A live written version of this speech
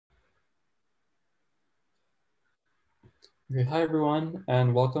Okay, hi everyone,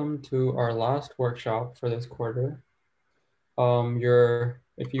 and welcome to our last workshop for this quarter.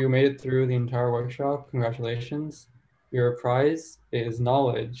 If you made it through the entire workshop, congratulations. Your prize is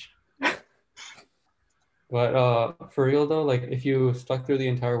knowledge. But for real though, like if you stuck through the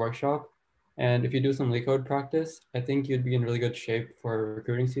entire workshop and if you do some LeetCode practice, I think you'd be in really good shape for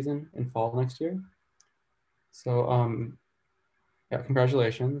recruiting season in fall next year. So yeah,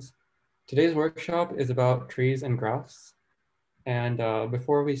 congratulations. Today's workshop is about trees and graphs. And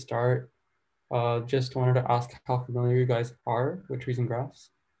before we start, just wanted to ask how familiar you guys are with trees and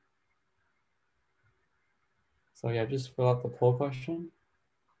graphs. So yeah, just fill out the poll question.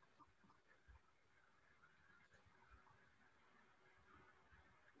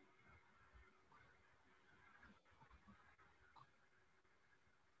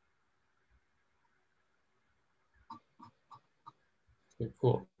 Okay,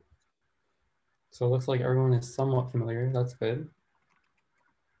 cool. So it looks like everyone is somewhat familiar. That's good.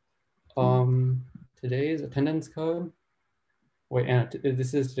 Today's attendance code. Wait, Anna,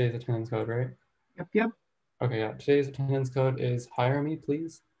 this is today's attendance code, right? Yep. Okay, yeah. Today's attendance code is hire me,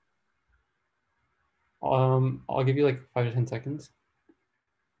 please. I'll give you like 5 to 10 seconds.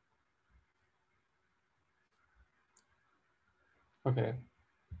 Okay.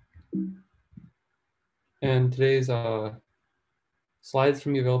 And today's slides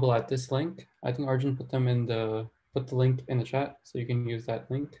can be available at this link. I think Arjun put the link in the chat, so you can use that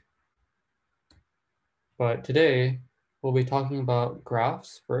link. But today we'll be talking about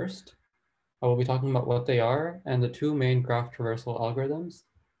graphs first. We'll be talking about what they are and the two main graph traversal algorithms,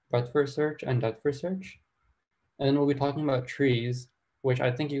 breadth first search and depth first search. And then we'll be talking about trees, which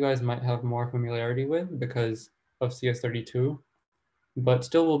I think you guys might have more familiarity with because of CS32. But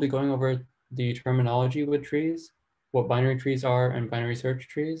still we'll be going over the terminology with trees, what binary trees are and binary search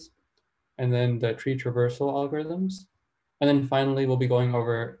trees, and then the tree traversal algorithms. And then finally, we'll be going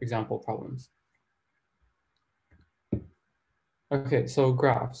over example problems. Okay, so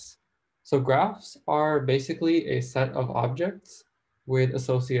graphs. So graphs are basically a set of objects with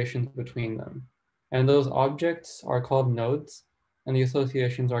associations between them. And those objects are called nodes, and the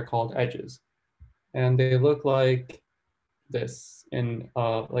associations are called edges. And they look like this in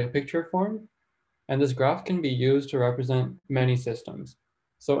like a picture form. And this graph can be used to represent many systems.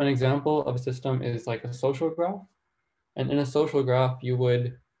 So an example of a system is like a social graph. And in a social graph, you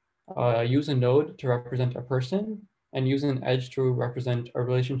would use a node to represent a person and use an edge to represent a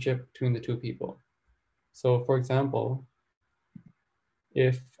relationship between the two people. So for example,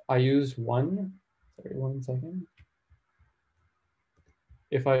 if I use one second.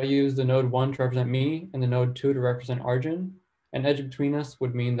 If I use the node 1 to represent me and the node 2 to represent Arjun, an edge between us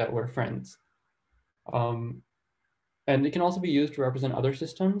would mean that we're friends. And it can also be used to represent other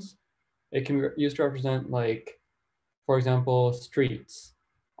systems. It can be used to represent, like, for example, streets.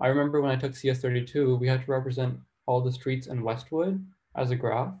 I remember when I took CS32, we had to represent all the streets in Westwood as a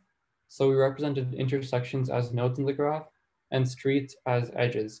graph. So we represented intersections as nodes in the graph and streets as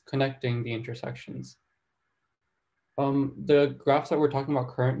edges connecting the intersections. The graphs that we're talking about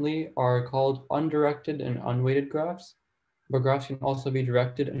currently are called undirected and unweighted graphs, but graphs can also be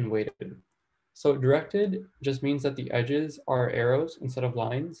directed and weighted. So directed just means that the edges are arrows instead of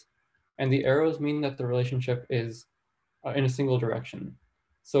lines, and the arrows mean that the relationship is in a single direction.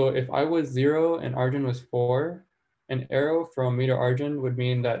 So if I was 0 and Arjun was 4, an arrow from me to Arjun would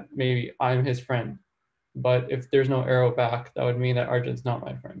mean that maybe I'm his friend. But if there's no arrow back, that would mean that Arjun's not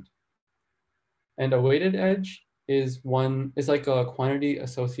my friend. And a weighted edge is like a quantity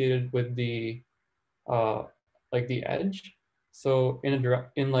associated with the like the edge. So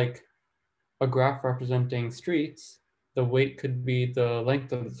in like a graph representing streets, the weight could be the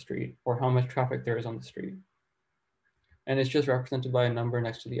length of the street or how much traffic there is on the street. And it's just represented by a number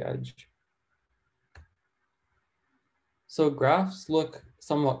next to the edge. So graphs look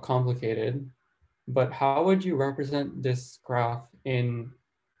somewhat complicated, but how would you represent this graph in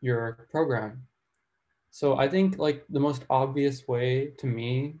your program? So I think like the most obvious way to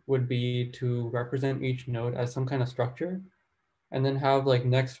me would be to represent each node as some kind of structure and then have like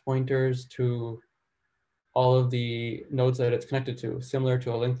next pointers to all of the nodes that it's connected to, similar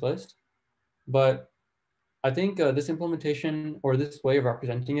to a linked list. But I think this implementation or this way of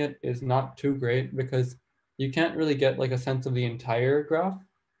representing it is not too great because you can't really get like a sense of the entire graph.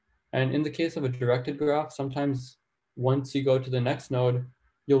 And in the case of a directed graph, sometimes once you go to the next node,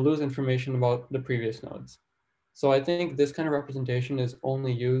 you'll lose information about the previous nodes. So I think this kind of representation is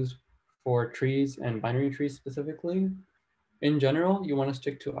only used for trees and binary trees specifically. In general, you want to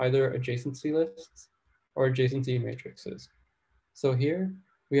stick to either adjacency lists or adjacency matrices. So here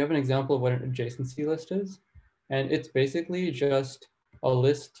we have an example of what an adjacency list is. And it's basically just a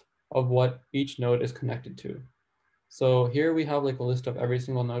list of what each node is connected to. So here we have like a list of every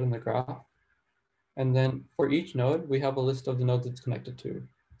single node in the graph. And then for each node, we have a list of the nodes it's connected to.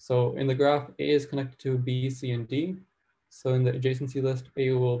 So in the graph, A is connected to B, C, and D. So in the adjacency list,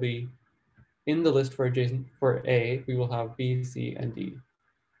 A will be in the list for A, we will have B, C, and D.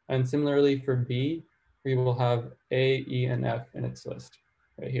 And similarly for B, we will have A, E, and F in its list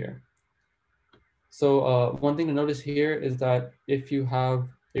right here. So one thing to notice here is that if you have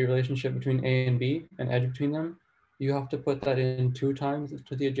a relationship between A and B, an edge between them, you have to put that in 2 times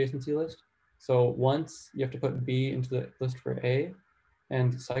to the adjacency list. So once you have to put B into the list for A,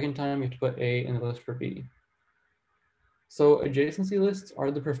 and the second time you have to put A in the list for B. So adjacency lists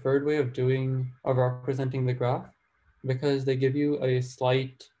are the preferred way of representing the graph because they give you a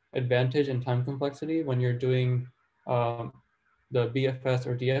slight advantage in time complexity when you're doing the BFS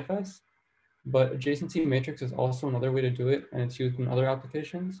or DFS. But adjacency matrix is also another way to do it, and it's used in other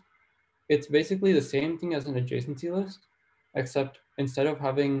applications. It's basically the same thing as an adjacency list, except instead of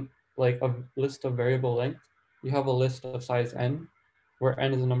having like a list of variable length, you have a list of size n, where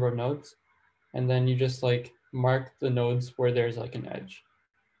n is the number of nodes, and then you just like mark the nodes where there's like an edge.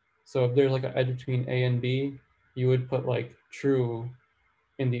 So if there's like an edge between A and B, you would put like true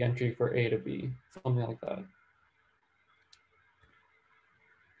in the entry for A to B, something like that.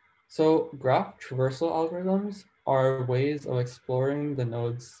 So graph traversal algorithms are ways of exploring the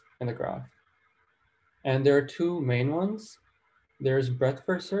nodes in the graph. And there are 2 main ones. There's breadth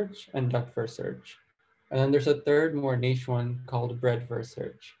first search and depth first search. And then there's a third more niche one called breadth first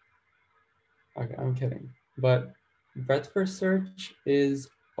search. Okay, I'm kidding. But breadth first search is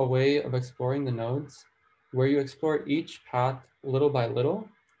a way of exploring the nodes where you explore each path little by little.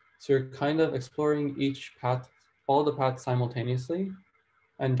 So you're kind of exploring each path, all the paths simultaneously.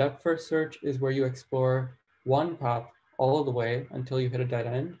 And depth first search is where you explore one path all the way until you hit a dead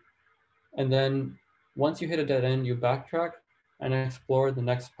end. And then once you hit a dead end, you backtrack and explore the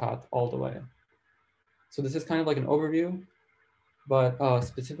next path all the way. So this is kind of like an overview, but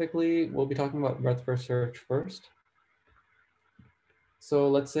specifically, we'll be talking about breadth first search first. So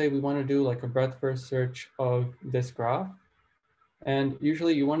let's say we want to do like a breadth first search of this graph. And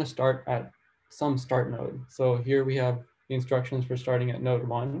usually you want to start at some start node. So here we have the instructions for starting at node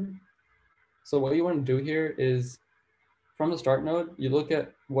 1. So what you want to do here is from the start node, you look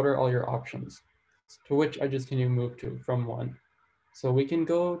at what are all your options. To which edges can you move to from 1? So we can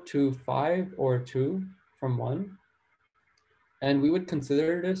go to 5 or 2 from 1. And we would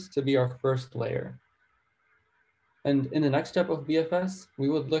consider this to be our first layer. And in the next step of BFS, we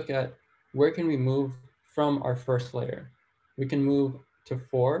would look at where can we move from our first layer. We can move to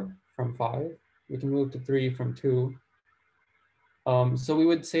 4 from 5. We can move to 3 from 2. So we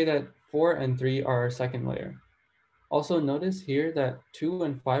would say that 4 and 3 are our second layer. Also notice here that 2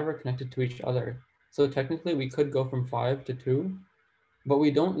 and 5 are connected to each other. So technically we could go from 5 to 2, but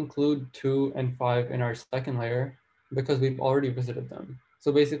we don't include 2 and 5 in our second layer because we've already visited them.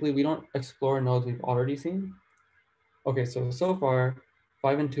 So basically we don't explore nodes we've already seen. Okay, so far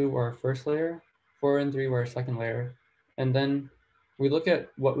 5 and 2 are our first layer, 4 and 3 were our second layer. And then we look at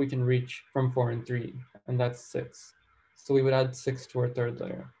what we can reach from 4 and 3, and that's 6. So we would add 6 to our third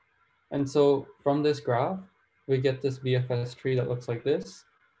layer. And so from this graph, we get this BFS tree that looks like this.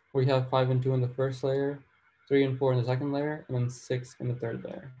 We have 5 and 2 in the first layer, 3 and 4 in the second layer, and then 6 in the third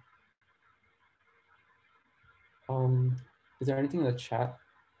layer. Is there anything in the chat?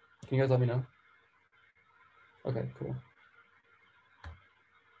 Can you guys let me know? Okay, cool.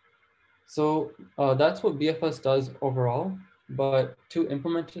 So that's what BFS does overall, but to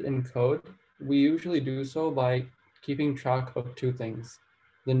implement it in code, we usually do so by keeping track of 2 things.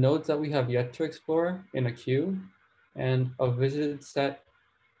 The nodes that we have yet to explore in a queue, and a visited set,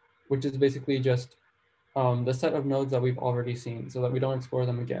 which is basically just the set of nodes that we've already seen so that we don't explore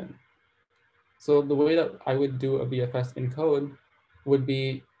them again. So the way that I would do a BFS in code would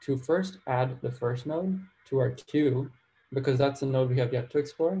be to first add the first node to our queue, because that's the node we have yet to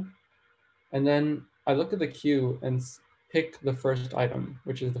explore. And then I look at the queue and pick the first item,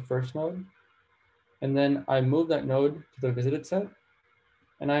 which is the first node. And then I move that node to the visited set,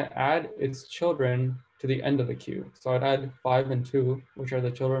 and I add its children to the end of the queue. So I'd add 5 and 2, which are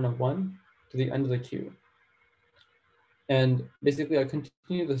the children of 1, to the end of the queue. And basically I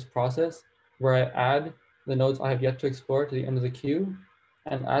continue this process where I add the nodes I have yet to explore to the end of the queue.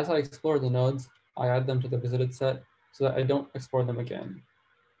 And as I explore the nodes, I add them to the visited set so that I don't explore them again.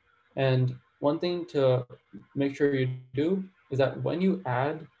 And one thing to make sure you do is that when you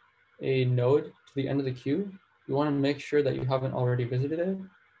add a node to the end of the queue, you want to make sure that you haven't already visited it.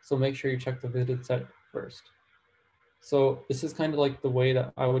 So make sure you check the visited set first. So this is kind of like the way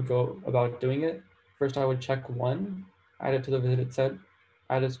that I would go about doing it. First, I would check 1, add it to the visited set,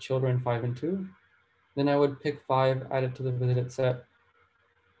 add its children 5 and 2. Then I would pick 5, add it to the visited set,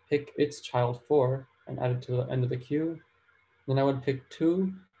 pick its child 4, and add it to the end of the queue. Then I would pick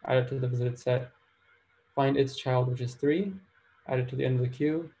 2, add it to the visited set, find its child, which is 3, add it to the end of the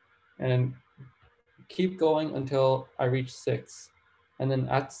queue, and keep going until I reach 6. And then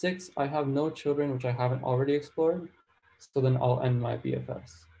at 6, I have no children which I haven't already explored. So then I'll end my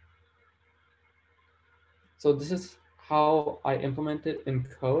BFS. So this is how I implement it in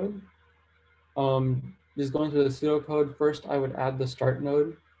code. Just going through the pseudocode, first I would add the start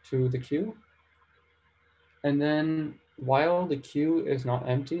node to the queue. And then while the queue is not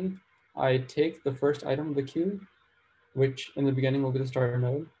empty, I take the first item of the queue, which in the beginning will be the starter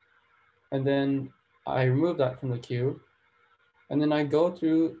node. And then I remove that from the queue. And then I go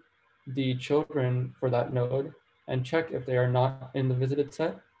through the children for that node and check if they are not in the visited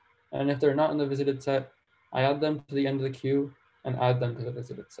set. And if they're not in the visited set, I add them to the end of the queue and add them to the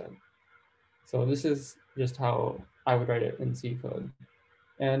visited set. So this is just how I would write it in C code.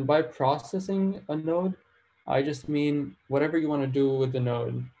 And by processing a node, I just mean whatever you want to do with the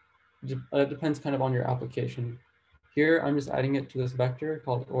node. It depends kind of on your application. Here, I'm just adding it to this vector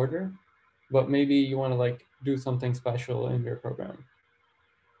called order, but maybe you want to like do something special in your program.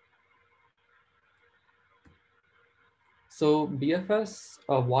 So BFS,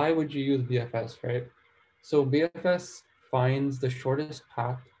 why would you use BFS, right? So BFS finds the shortest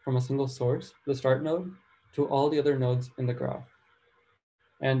path from a single source, the start node, to all the other nodes in the graph.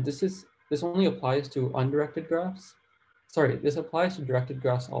 And this only applies to undirected graphs. Sorry, this applies to directed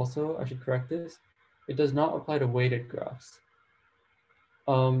graphs also. I should correct this. It does not apply to weighted graphs.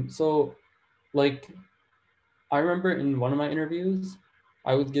 So like, I remember in one of my interviews,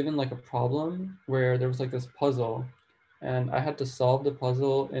 I was given like a problem where there was like this puzzle and I had to solve the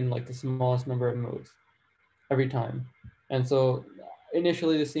puzzle in like the smallest number of moves every time. And so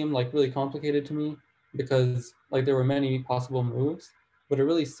initially this seemed like really complicated to me because like there were many possible moves, but a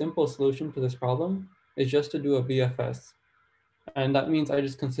really simple solution to this problem is just to do a BFS. And that means I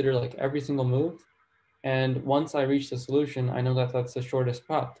just consider like every single move. And once I reach the solution, I know that that's the shortest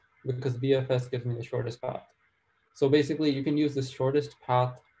path because BFS gives me the shortest path. So basically you can use the shortest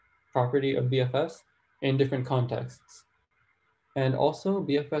path property of BFS in different contexts. And also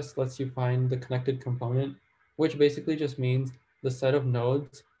BFS lets you find the connected component, which basically just means the set of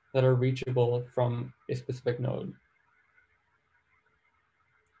nodes that are reachable from a specific node.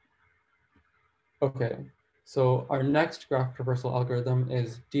 Okay, so our next graph traversal algorithm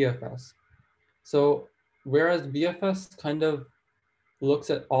is DFS. So whereas BFS kind of looks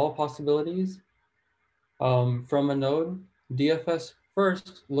at all possibilities from a node, DFS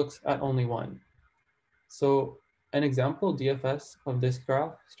first looks at only one. So an example DFS of this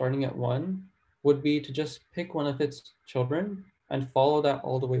graph starting at 1 would be to just pick one of its children and follow that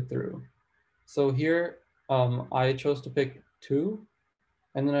all the way through. So here I chose to pick 2,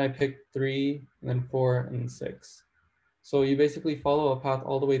 and then I picked 3, and then 4, and 6. So you basically follow a path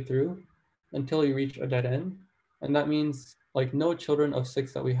all the way through until you reach a dead end. And that means like no children of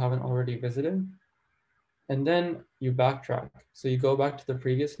 6 that we haven't already visited. And then you backtrack. So you go back to the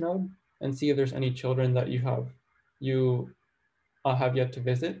previous node and see if there's any children that you have yet to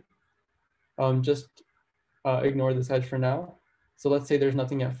visit. Just ignore this edge for now. So let's say there's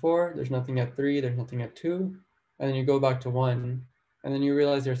nothing at 4, there's nothing at 3, there's nothing at 2, and then you go back to 1, and then you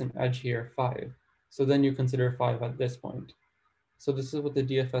realize there's an edge here, 5. So then you consider 5 at this point. So this is what the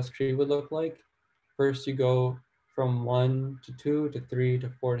DFS tree would look like. First you go from 1 to 2 to 3 to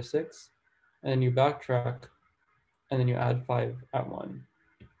 4 to 6, and then you backtrack, and then you add 5 at 1.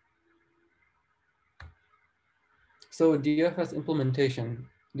 So DFS implementation.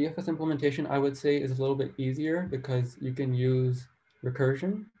 DFS implementation, I would say, is a little bit easier because you can use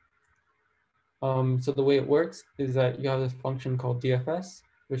recursion. So the way it works is that you have this function called DFS,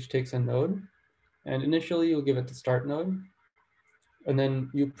 which takes a node. And initially, you'll give it the start node. And then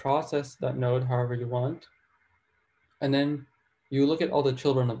you process that node however you want. And then you look at all the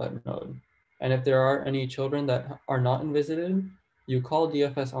children of that node. And if there are any children that are not visited, you call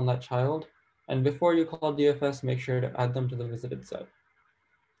DFS on that child. And before you call DFS, make sure to add them to the visited set.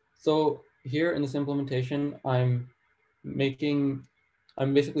 So here in this implementation, I'm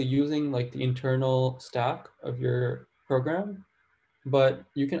basically using like the internal stack of your program, but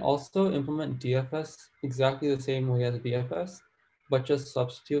you can also implement DFS exactly the same way as BFS, but just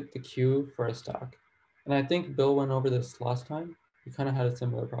substitute the queue for a stack. And I think Bill went over this last time. We kind of had a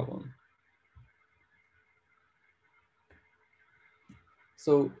similar problem.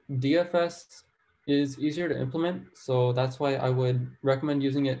 So DFS is easier to implement. So that's why I would recommend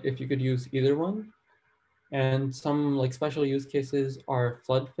using it if you could use either one. And some like special use cases are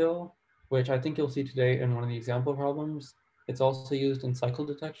flood fill, which I think you'll see today in one of the example problems. It's also used in cycle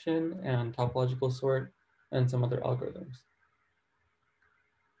detection and topological sort and some other algorithms.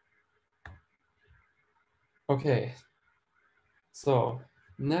 Okay, so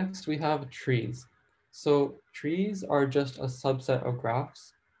next we have trees. So trees are just a subset of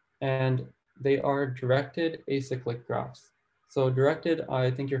graphs, and they are directed acyclic graphs. So directed,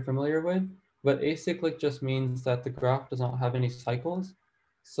 I think you're familiar with, but acyclic just means that the graph does not have any cycles.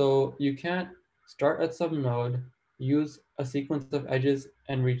 So you can't start at some node, use a sequence of edges,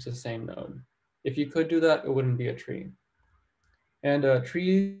 and reach the same node. If you could do that, it wouldn't be a tree. And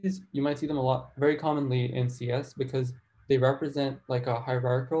trees, you might see them a lot, very commonly in CS because they represent like a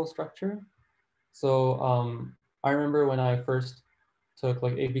hierarchical structure. So I remember when I first took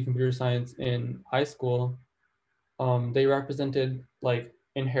like AP computer science in high school, they represented like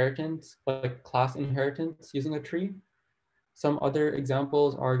inheritance, like class inheritance using a tree. Some other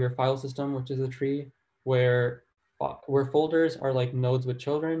examples are your file system, which is a tree, where folders are like nodes with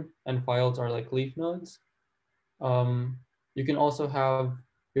children and files are like leaf nodes. Um, you can also have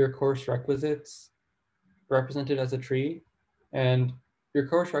your course requisites represented as a tree, and your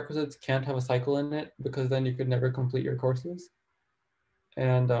course requisites can't have a cycle in it because then you could never complete your courses.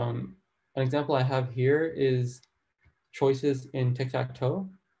 And an example I have here is choices in tic-tac-toe.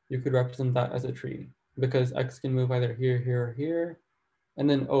 You could represent that as a tree because X can move either here, here, or here, and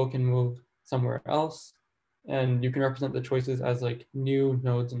then O can move somewhere else. And you can represent the choices as like new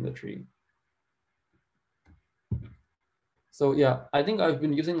nodes in the tree. So yeah, I think I've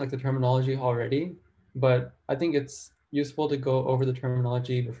been using like the terminology already, but I think it's useful to go over the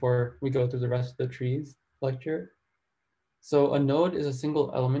terminology before we go through the rest of the trees lecture. So a node is a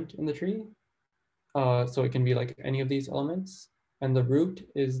single element in the tree. So it can be like any of these elements. And the root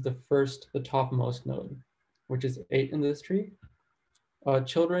is the topmost node, which is 8 in this tree.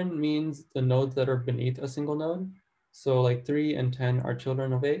 Children means the nodes that are beneath a single node. So like 3 and 10 are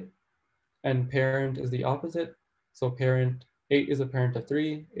children of 8. And parent is the opposite. So parent 8 is a parent of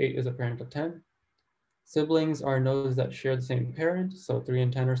 3, 8 is a parent of 10. Siblings are nodes that share the same parent, so 3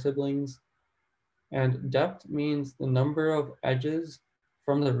 and 10 are siblings. And depth means the number of edges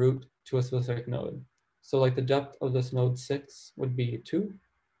from the root to a specific node. So like the depth of this node 6 would be 2.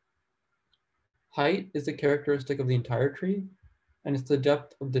 Height is a characteristic of the entire tree, and it's the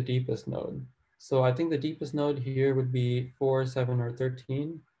depth of the deepest node. So I think the deepest node here would be 4, 7, or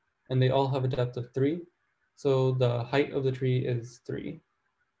 13, and they all have a depth of 3. So the height of the tree is 3.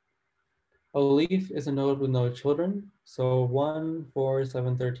 A leaf is a node with no children. So 1, 4,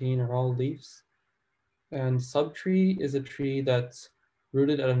 7, 13 are all leaves. And subtree is a tree that's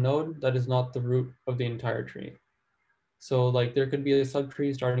rooted at a node that is not the root of the entire tree. So like there could be a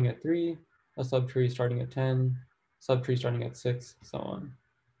subtree starting at 3, a subtree starting at 10, subtree starting at 6, so on.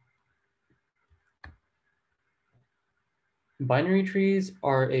 Binary trees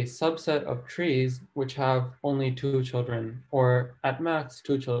are a subset of trees which have only 2 children, or at max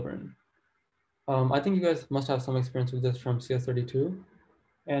 2 children. I think you guys must have some experience with this from CS32.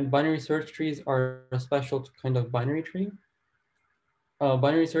 And binary search trees are a special kind of binary tree.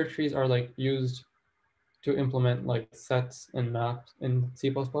 Binary search trees are like used to implement like sets and maps in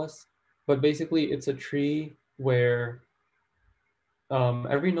C++. But basically it's a tree where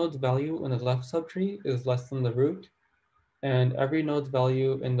every node's value in the left subtree is less than the root, and every node's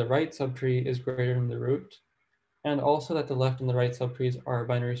value in the right subtree is greater than the root, and also that the left and the right subtrees are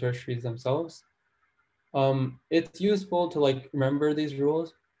binary search trees themselves. It's useful to like remember these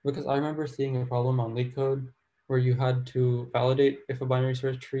rules because I remember seeing a problem on LeetCode where you had to validate if a binary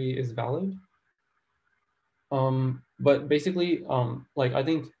search tree is valid. But basically, like I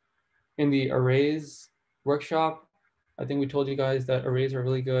think in the arrays workshop, I think we told you guys that arrays are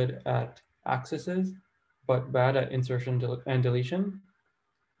really good at accesses, but bad at insertion and deletion.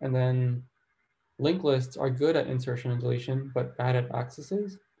 And then linked lists are good at insertion and deletion, but bad at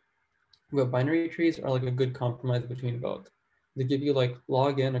accesses. But binary trees are like a good compromise between both. They give you like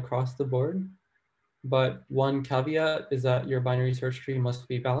log-in across the board, but one caveat is that your binary search tree must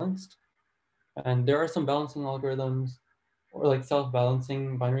be balanced. And there are some balancing algorithms or like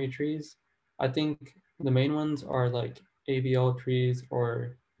self-balancing binary trees. I think the main ones are like AVL trees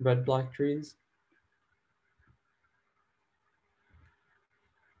or red-black trees.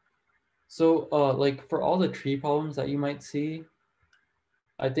 So like for all the tree problems that you might see,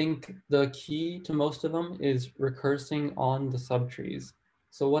 I think the key to most of them is recursing on the subtrees.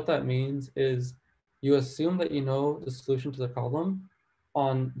 So what that means is you assume that you know the solution to the problem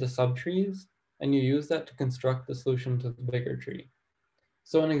on the subtrees, and you use that to construct the solution to the bigger tree.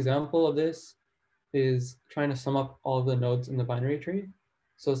 So an example of this is trying to sum up all of the nodes in the binary tree.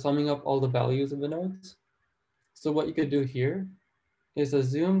 So summing up all the values of the nodes. So what you could do here is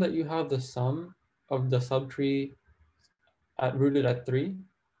assume that you have the sum of the subtree rooted at 3,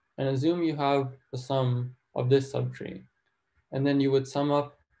 and assume you have the sum of this subtree. And then you would sum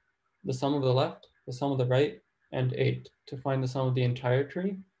up the sum of the left, the sum of the right, and 8 to find the sum of the entire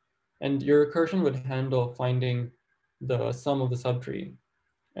tree. And your recursion would handle finding the sum of the subtree.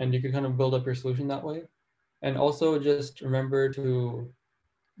 And you could kind of build up your solution that way. And also just remember to,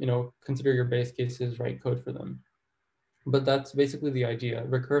 consider your base cases, write code for them. But that's basically the idea,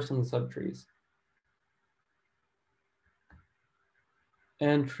 recurse on the subtrees.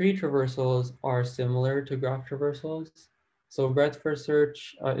 And tree traversals are similar to graph traversals. So breadth first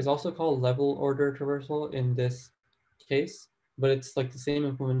search is also called level order traversal in this case, but it's like the same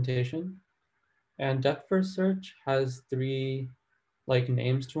implementation. And depth first search has 3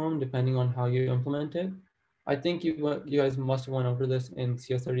 names to them depending on how you implement it. I think you guys must have went over this in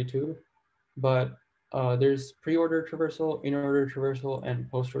CS32, but there's pre-order traversal, in-order traversal, and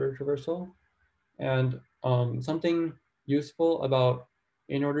post-order traversal. And something useful about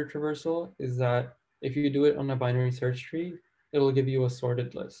in-order traversal is that if you do it on a binary search tree, it'll give you a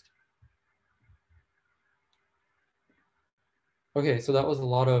sorted list. Okay, so that was a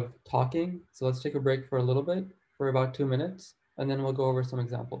lot of talking. So let's take a break for a little bit, for about 2 minutes, and then we'll go over some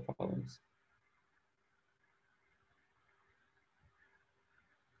example problems.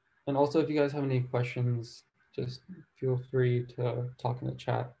 And also, if you guys have any questions, just feel free to talk in the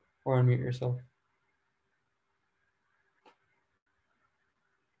chat or unmute yourself.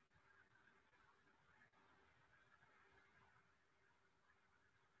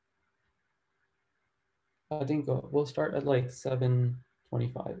 I think we'll start at like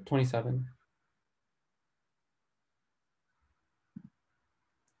 27.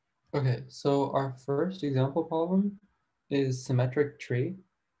 Okay, so our first example problem is symmetric tree.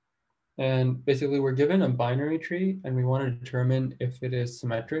 And basically we're given a binary tree and we want to determine if it is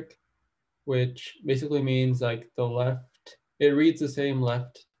symmetric, which basically means like the left, it reads the same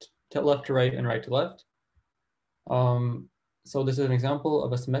left to right and right to left. So this is an example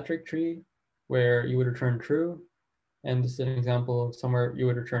of a symmetric tree where you would return true. And this is an example of somewhere you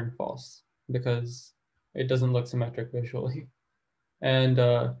would return false because it doesn't look symmetric visually. And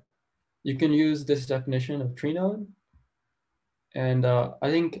you can use this definition of tree node. And I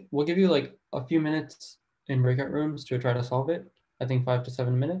think we'll give you like a few minutes in breakout rooms to try to solve it. I think 5 to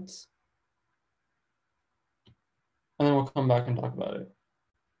 7 minutes. And then we'll come back and talk about it.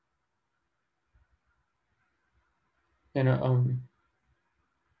 And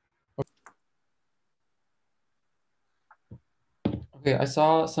okay, I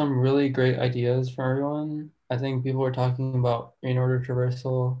saw some really great ideas from everyone. I think people were talking about in-order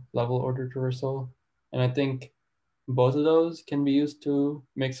traversal, level order traversal, and I think both of those can be used to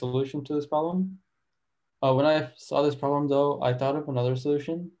make solution to this problem. When I saw this problem though, I thought of another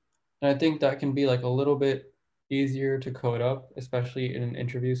solution, and I think that can be like a little bit easier to code up, especially in an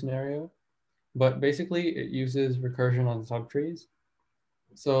interview scenario. But basically it uses recursion on subtrees.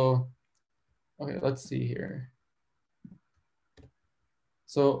 So, okay, let's see here.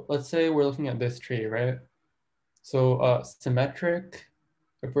 So let's say we're looking at this tree, right? So symmetric,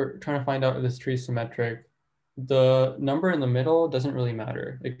 if we're trying to find out if this tree is symmetric, the number in the middle doesn't really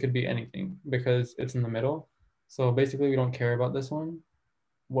matter. It could be anything because it's in the middle. So basically we don't care about this one.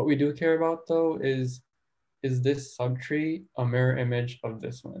 What we do care about though is this subtree a mirror image of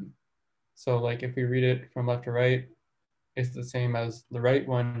this one? So like if we read it from left to right, it's the same as the right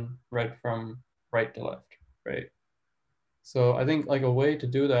one read from right to left, right? So I think like a way to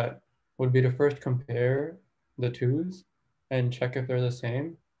do that would be to first compare the twos and check if they're the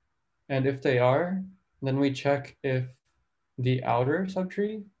same. And if they are, then we check if the outer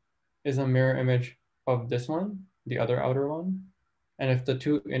subtree is a mirror image of this one, the other outer one, and if the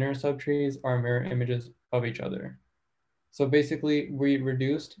two inner subtrees are mirror images of each other. So basically we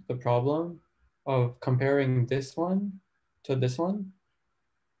reduced the problem of comparing this one to this one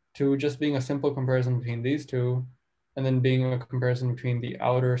to just being a simple comparison between these two, and then being a comparison between the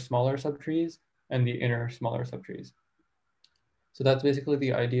outer smaller subtrees and the inner smaller subtrees. So that's basically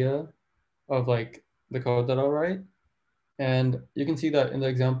the idea of like the code that I'll write. And you can see that in the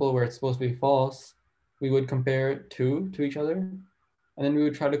example where it's supposed to be false, we would compare 2 to each other, and then we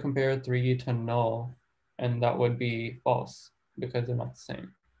would try to compare 3 to null, and that would be false because they're not the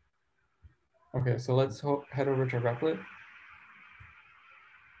same. Okay, so let's head over to Replit.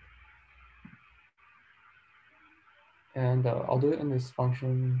 And I'll do it in this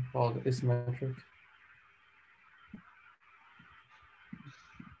function called asymmetric.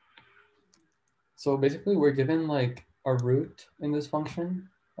 So basically we're given like a root in this function,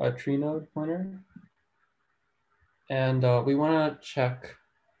 a tree node pointer. And we wanna check,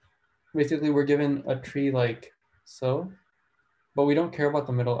 basically we're given a tree like so, but we don't care about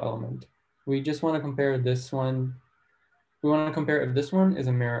the middle element. We just wanna compare this one. We wanna compare if this one is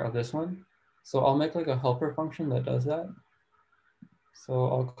a mirror of this one. So I'll make like a helper function that does that. So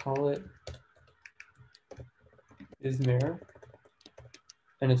I'll call it isMirror,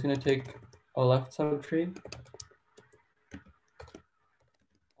 and it's gonna take a left subtree.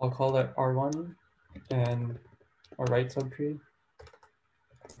 I'll call that R1 and a right subtree,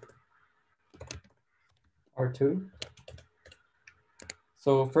 R2.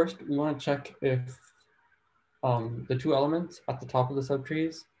 So first we want to check if the two elements at the top of the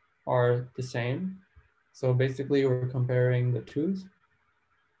subtrees are the same. So basically we're comparing the twos.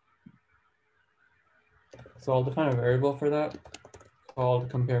 So I'll define a variable for that called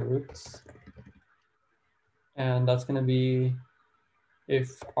compare roots. And that's going to be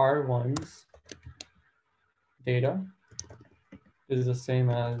if R1's data is the same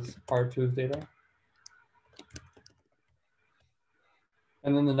as R2's data.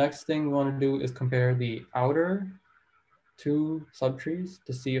 And then the next thing we want to do is compare the outer two subtrees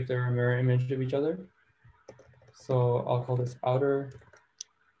to see if they're a mirror image of each other. So I'll call this outer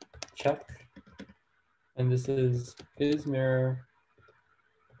check. And this is mirror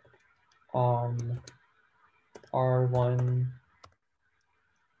on R1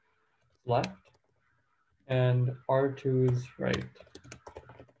 left and R2's right.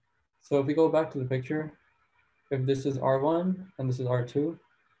 So if we go back to the picture, if this is R1 and this is R2,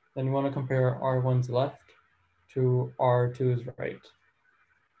 then you want to compare R1's left to R2's right.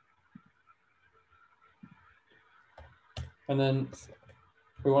 And then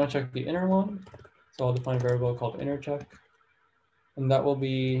we want to check the inner one. So I'll define a variable called inner check. And that will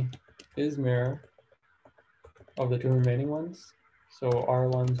be isMirror of the two remaining ones. So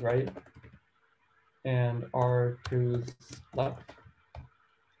R1's right and R2's left.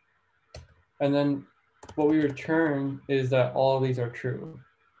 And then what we return is that all of these are true.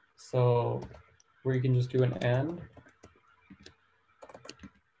 So where you can just do an and.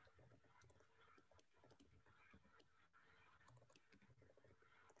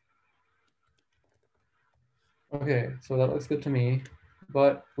 Okay, so that looks good to me,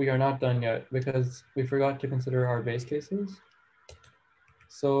 but we are not done yet because we forgot to consider our base cases.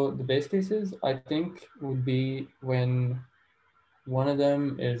 So the base cases, I think, would be when one of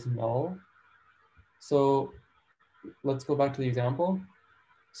them is null. So let's go back to the example.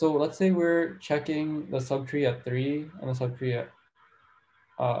 So let's say we're checking the subtree at 3 and the subtree at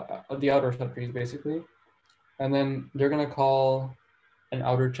the outer subtrees basically. And then they're going to call an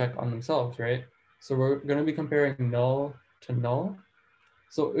outer check on themselves, right? So we're going to be comparing null to null.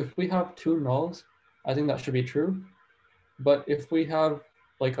 So if we have two nulls, I think that should be true. But if we have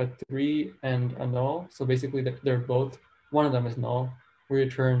like a 3 and a null, so basically they're both, one of them is null, we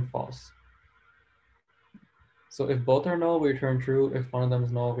return false. So if both are null, we return true. If one of them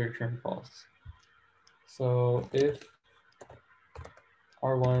is null, we return false. So if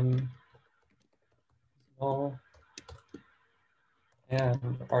R1 is null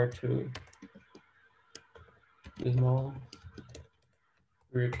and R2 is null,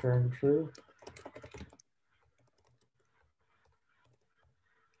 we return true.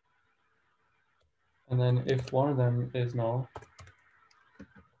 And then if one of them is null,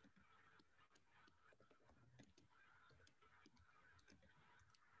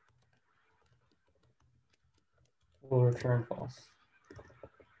 we'll return false.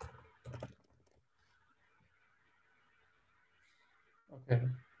 Okay,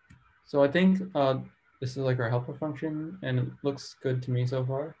 so I think this is like our helper function and it looks good to me so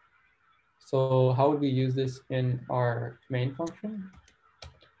far. So how would we use this in our main function?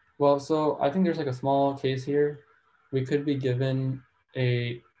 Well, so I think there's like a small case here. We could be given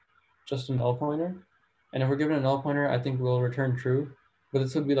just a null pointer. And if we're given a null pointer, I think we'll return true. But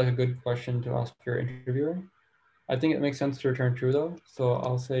this would be like a good question to ask your interviewer. I think it makes sense to return true though. So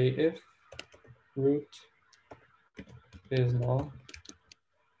I'll say if root is null,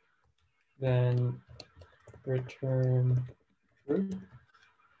 then return true.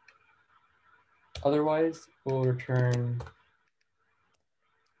 Otherwise, we'll return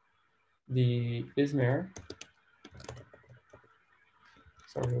the isMirror.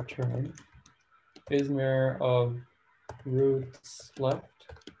 So return isMirror of roots left,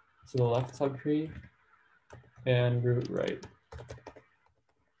 so the left subtree, and root right.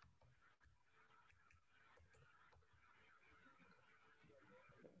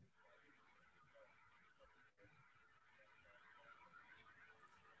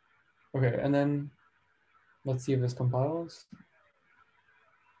 Okay, and then let's see if this compiles.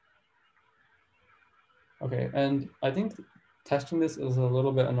 Okay, and I think testing this is a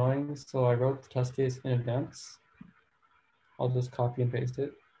little bit annoying, so I wrote the test case in advance. I'll just copy and paste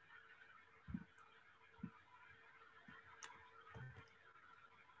it.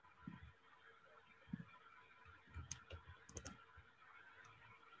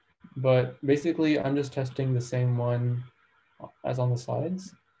 But basically, I'm just testing the same one as on the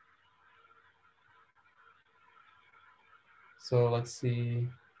slides. So let's see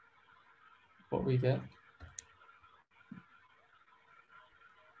what we get.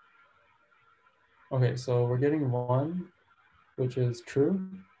 Okay, so we're getting 1, which is true.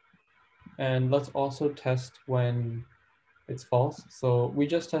 And let's also test when it's false. So we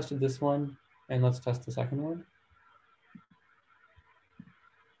just tested this one, and let's test the second one.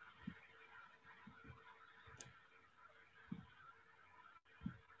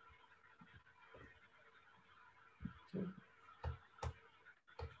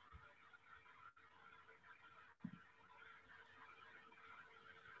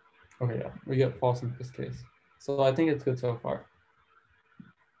 Okay, yeah, we get false in this case. So I think it's good so far.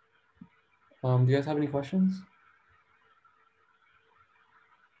 Do you guys have any questions?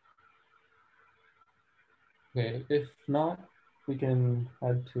 Okay, if not, we can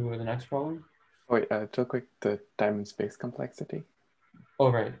head to the next problem. Oh, wait, real quick, the time and space complexity. Oh,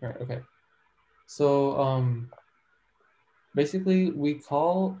 right, okay. So basically we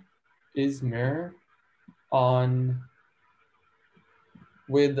call is mirror on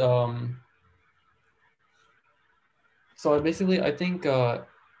with so basically I think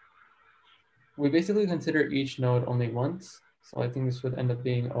we basically consider each node only once. So I think this would end up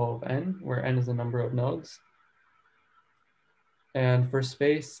being O of n, where n is the number of nodes. And for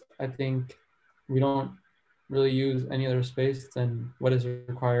space, I think we don't really use any other space than what is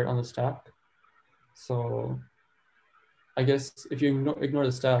required on the stack. So I guess if you ignore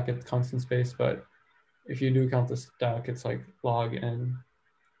the stack, it's constant space, but if you do count the stack, it's like log n.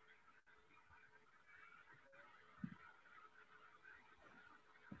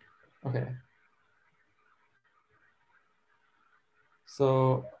 Okay.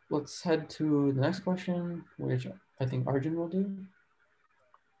 So let's head to the next question, which I think Arjun will do.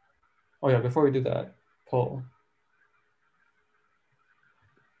 Oh yeah, before we do that, poll.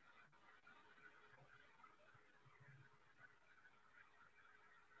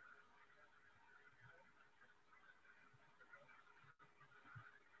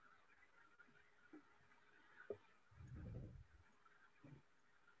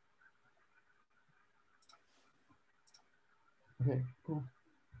 Okay, cool.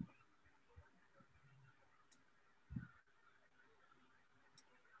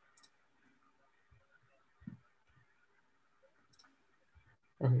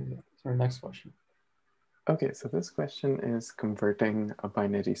 Okay, so our next question. Okay, so this question is converting a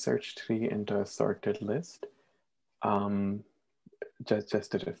binary search tree into a sorted list.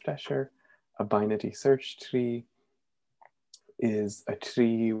 Just a refresher, a binary search tree is a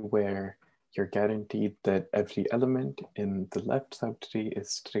tree where you're guaranteed that every element in the left subtree is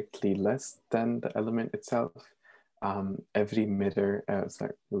strictly less than the element itself. Every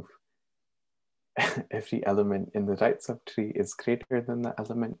every element in the right subtree is greater than the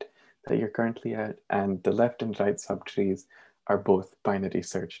element that you're currently at, and the left and right subtrees are both binary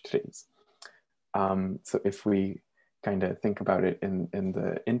search trees. So if we kind of think about it in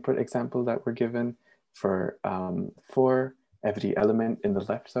the input example that we're given, for 4, every element in the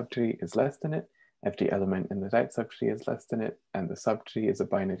left subtree is less than it, every element in the right subtree is less than it, and the subtree is a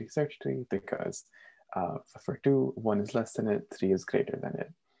binary search tree because for 2, 1 is less than it, 3 is greater than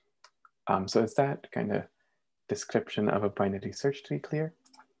it. So is that kind of description of a binary search tree clear?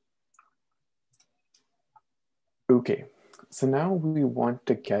 Okay, so now we want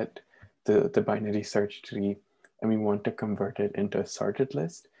to get the binary search tree and we want to convert it into a sorted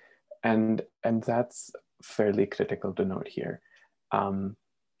list. And that's fairly critical to note here.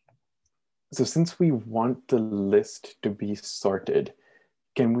 So since we want the list to be sorted,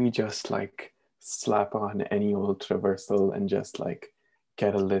 can we just like slap on any old traversal and just like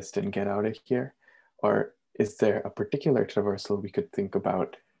get a list and get out of here? Or is there a particular traversal we could think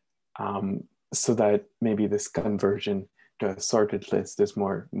about so that maybe this conversion to a sorted list is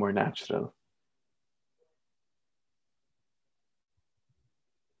more natural?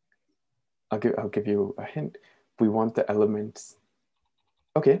 I'll give you a hint. We want the elements.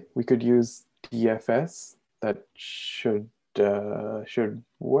 Okay, we could use DFS. That should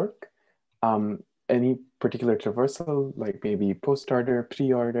work. Any particular traversal, like maybe post order,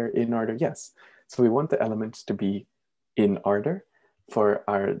 pre order, in order? Yes. So we want the elements to be in order. for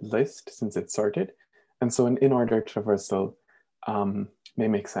our list since it's sorted. And so an in-order traversal may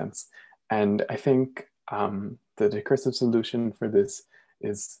make sense. And I think the recursive solution for this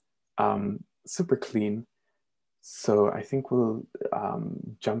is super clean. So I think we'll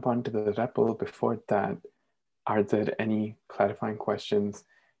jump onto the REPL. Before that, are there any clarifying questions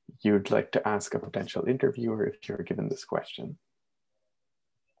you'd like to ask a potential interviewer if you're given this question?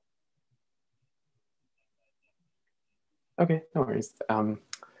 Okay, no worries.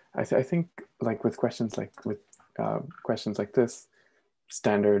 I think like with questions like this,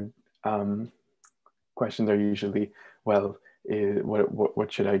 standard questions are usually, well,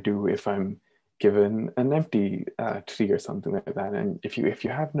 what should I do if I'm given an empty tree or something like that? And if you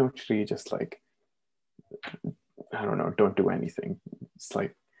have no tree, just like, I don't know, don't do anything. It's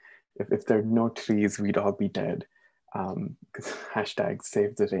like, if there are no trees, we'd all be dead. Hashtag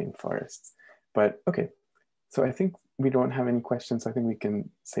save the rainforests. But okay, so I think we don't have any questions. I think we can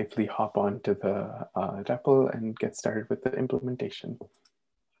safely hop on to the REPL and get started with the implementation.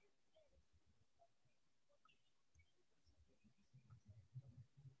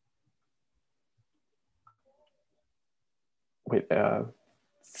 Wait,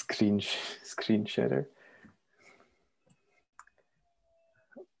 screen sharer.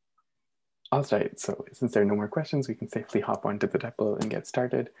 All right, so since there are no more questions, we can safely hop onto the REPL and get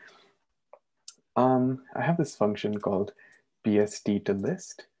started. I have this function called bst to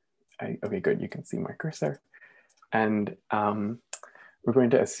list. Okay, good, you can see my cursor. And we're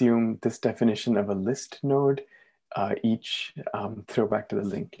going to assume this definition of a list node. Each throwback to the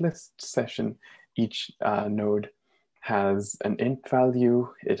linked list session, each node has an int value,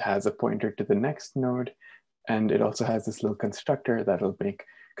 it has a pointer to the next node, and it also has this little constructor that'll make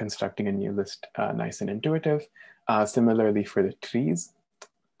constructing a new list nice and intuitive. Similarly for the trees,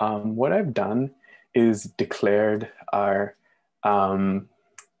 what I've done is declared our the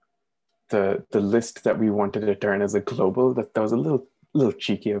list that we wanted to return as a global. That was a little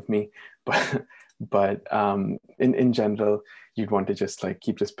cheeky of me, but in general, you'd want to just like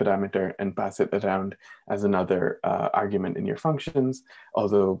keep this parameter and pass it around as another argument in your functions.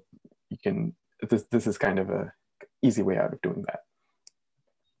 Although you can, this is kind of a easy way out of doing that.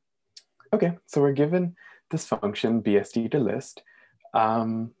 Okay, so we're given this function bst to list.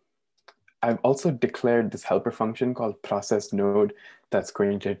 I've also declared this helper function called process node that's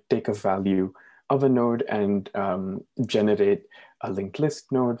going to take a value of a node and generate a linked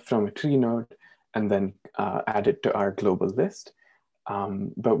list node from a tree node and then add it to our global list.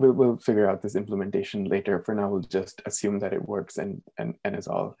 But we'll figure out this implementation later. For now, we'll just assume that it works and is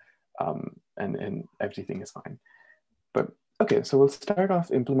all, and everything is fine. But okay, so we'll start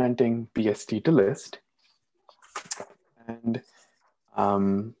off implementing bst to list. And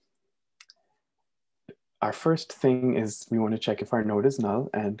our first thing is we want to check if our node is null.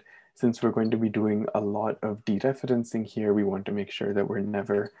 And since we're going to be doing a lot of dereferencing here, we want to make sure that we're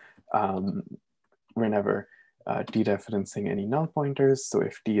never dereferencing any null pointers. So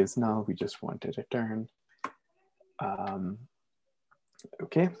if D is null, we just want to return.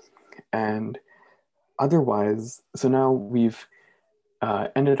 Okay, and otherwise, so now we've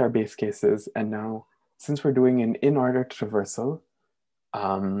ended our base cases. And now since we're doing an in-order traversal,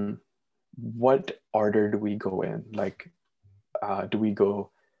 what order do we go in? Like, do we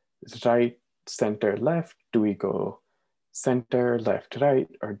go right, center, left? Do we go center, left, right?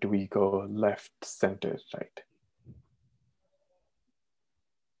 Or do we go left, center, right?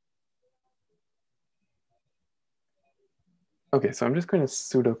 Okay, so I'm just going to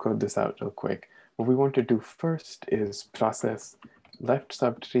pseudocode this out real quick. What we want to do first is process left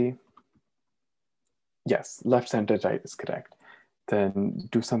subtree. Yes, left, center, right is correct. Then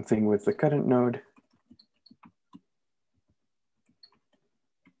do something with the current node.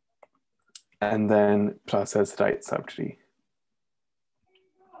 And then process right subtree.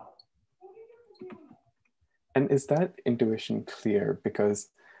 And is that intuition clear? Because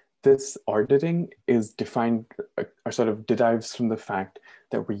this ordering is defined or sort of derives from the fact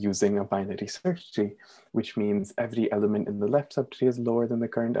that we're using a binary search tree, which means every element in the left subtree is lower than the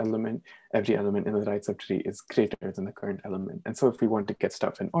current element. Every element in the right subtree is greater than the current element. And so if we want to get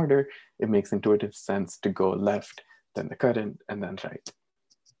stuff in order, it makes intuitive sense to go left, then the current, and then right.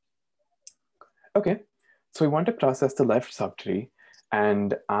 Okay, so we want to process the left subtree,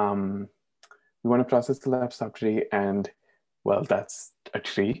 and we want to process the left subtree, and well, that's a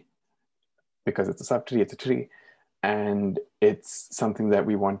tree. Because it's a subtree, it's a tree, and it's something that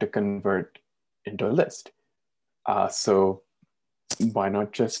we want to convert into a list. So why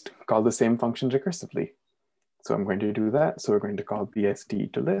not just call the same function recursively? So I'm going to do that. So we're going to call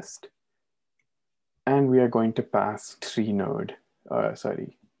bst to list, and we are going to pass tree node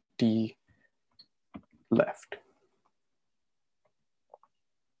sorry, T left.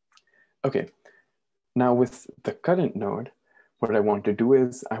 Okay, now with the current node, what I want to do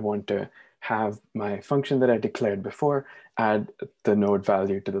is I want to have my function that I declared before add the node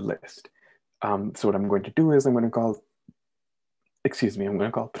value to the list. So what I'm going to do is I'm going to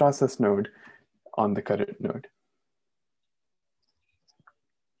call process node on the current node.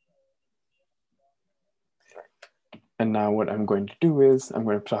 And now what I'm going to do is I'm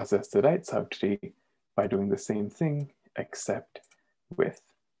going to process the right subtree by doing the same thing, except with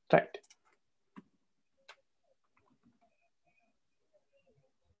right.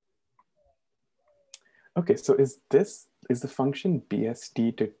 Okay, so is the function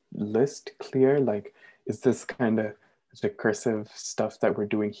bst to list clear? Like, is this kind of recursive stuff that we're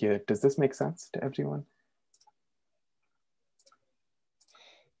doing here? Does this make sense to everyone?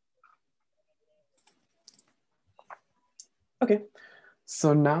 Okay,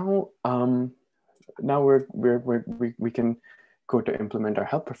 so now we can go to implement our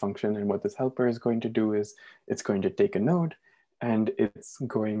helper function, and what this helper is going to do is it's going to take a node, and it's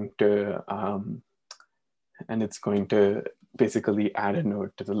going to basically add a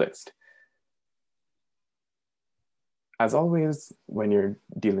node to the list. As always, when you're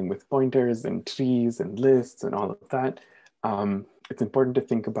dealing with pointers and trees and lists and all of that, it's important to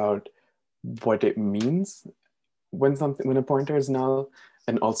think about what it means when a pointer is null,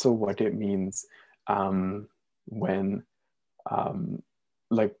 and also what it means when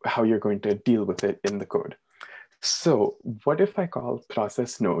like how you're going to deal with it in the code. So what if I call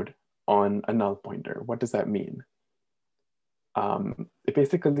process node on a null pointer? What does that mean? It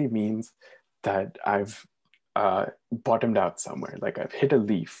basically means that I've bottomed out somewhere, like I've hit a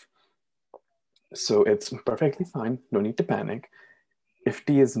leaf. So it's perfectly fine, no need to panic. If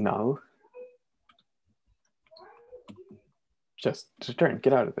t is null, just return,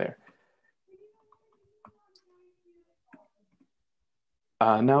 get out of there.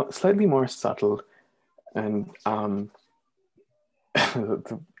 Now, slightly more subtle, and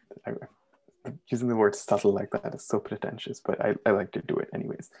using the word subtle like that is so pretentious, but I like to do it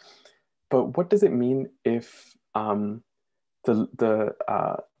anyways. But what does it mean if what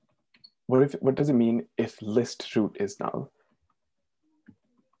does it mean if list root is null?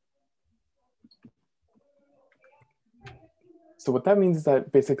 So what that means is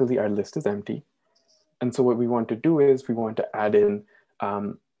that basically our list is empty. And so what we want to do is we want to add in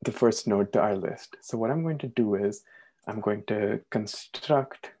the first node to our list. So what I'm going to do is I'm going to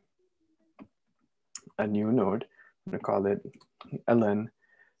construct a new node. I'm going to call it ln.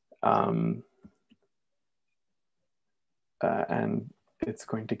 And it's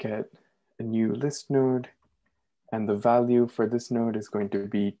going to get a new list node. And the value for this node is going to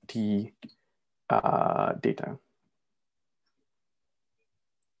be t data.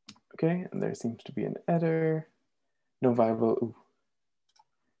 Okay, and there seems to be an error. No viable. Ooh,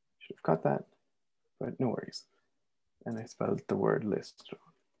 should have got that, but no worries. And I spelled the word list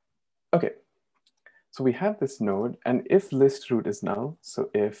wrong. Okay, so we have this node, and if list root is null,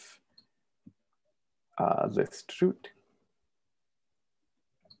 so if list root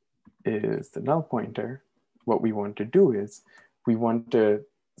is the null pointer, what we want to do is we want to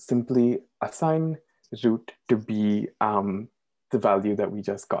simply assign root to be the value that we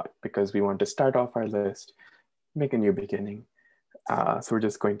just got, because we want to start off our list, make a new beginning. So we're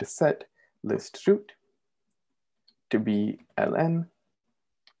just going to set list root to be ln,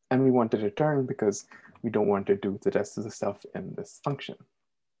 and we want to return because we don't want to do the rest of the stuff in this function.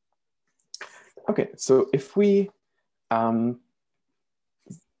 Okay, so if we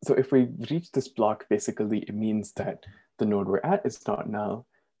reach this block, basically it means that the node we're at is not null,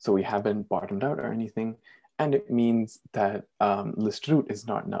 so we haven't bottomed out or anything, and it means that list root is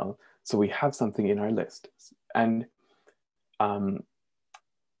not null, so we have something in our list. And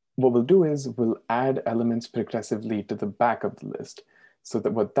what we'll do is we'll add elements progressively to the back of the list. So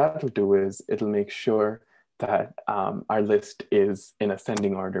that what that'll do is it'll make sure that our list is in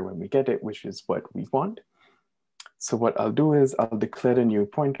ascending order when we get it, which is what we want. So what I'll do is I'll declare a new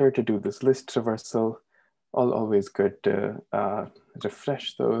pointer to do this list traversal. Always good to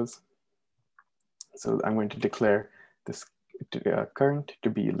refresh those. So I'm going to declare this current to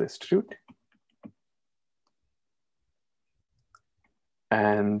be list root.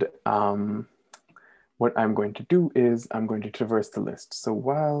 And what I'm going to do is I'm going to traverse the list. So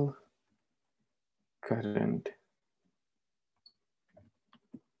while current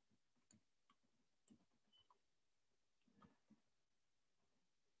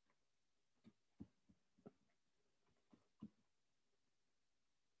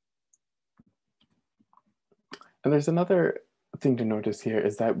and there's another thing to notice here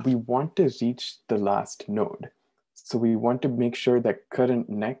is that we want to reach the last node. So we want to make sure that current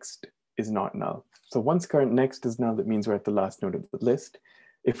next is not null. So once current next is null, that means we're at the last node of the list.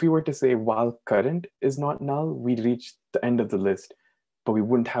 If we were to say while current is not null, we'd reach the end of the list, but we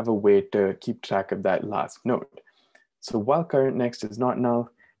wouldn't have a way to keep track of that last node. So while current next is not null,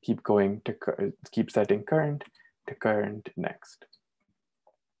 keep going to keep setting current to current next.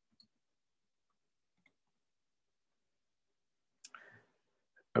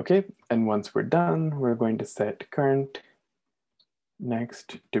 Okay, and once we're done, we're going to set current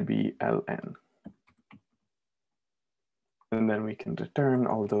next to be ln. And then we can return,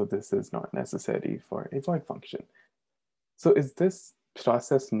 although this is not necessary for a void function. So is this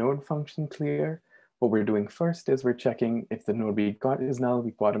process node function clear? What we're doing first is we're checking if the node we got is null,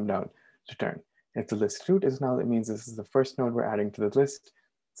 we bottomed out, return. If the list root is null, it means this is the first node we're adding to the list,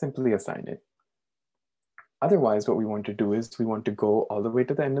 simply assign it. Otherwise, what we want to do is we want to go all the way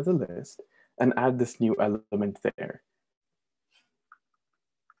to the end of the list and add this new element there.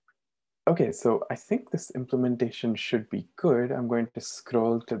 Okay, so I think this implementation should be good. I'm going to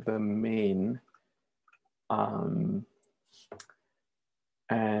scroll to the main and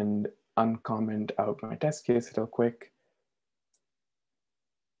uncomment out my test case real quick.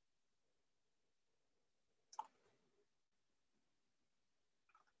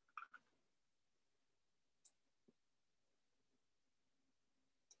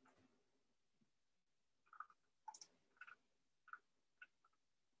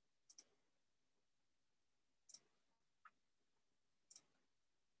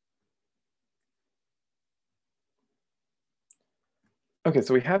 Okay,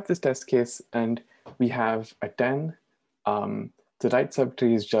 so we have this test case and we have a 10. The right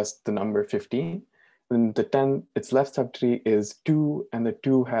subtree is just the number 15. And the 10, its left subtree is 2, and the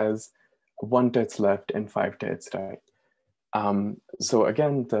 2 has 1 to its left and 5 to its right. So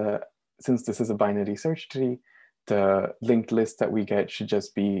again, since this is a binary search tree, the linked list that we get should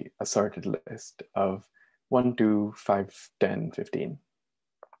just be a sorted list of 1, 2, 5, 10, 15.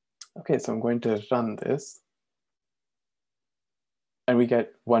 Okay, so I'm going to run this. And we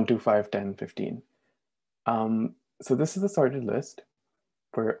get 1, 2, 5, 10, 15. So this is a sorted list.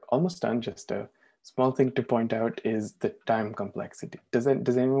 We're almost done. Just a small thing to point out is the time complexity. Does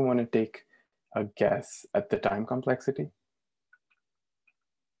anyone want to take a guess at the time complexity?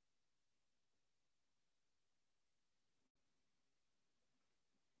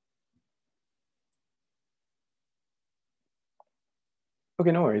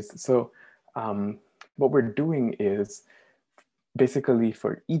 Okay, no worries. So what we're doing is basically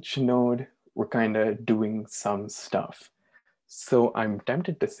for each node, we're kind of doing some stuff. So I'm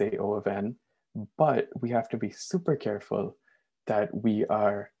tempted to say O of n, but we have to be super careful that we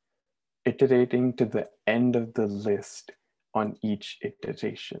are iterating to the end of the list on each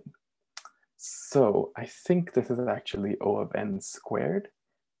iteration. So I think this is actually O of n squared,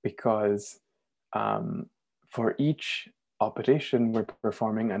 because for each operation, we're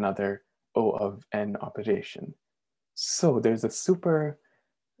performing another O of n operation. So there's a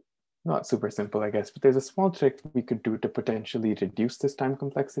not super simple, I guess, but there's a small trick we could do to potentially reduce this time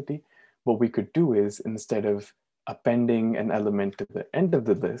complexity. What we could do is, instead of appending an element to the end of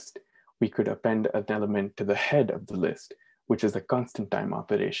the list, we could append an element to the head of the list, which is a constant time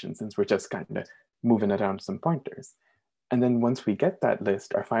operation, since we're just kind of moving around some pointers. And then once we get that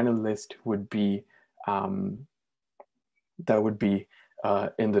list, our final list would be, in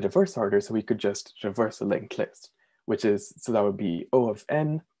the reverse order, so we could just reverse a linked list, so that would be O of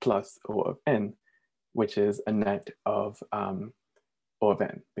n plus O of n, which is a net of O of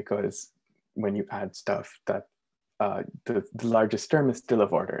n, because when you add stuff, that the largest term is still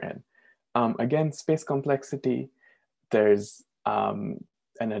of order n. Again, space complexity, there's an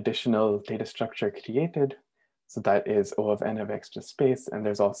additional data structure created, so that is O of n of extra space, and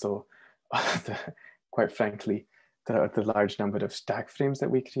there's also, quite frankly, the large number of stack frames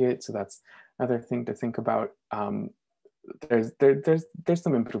that we create. So that's another thing to think about. There's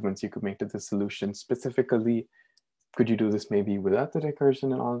some improvements you could make to the solution. Specifically, could you do this maybe without the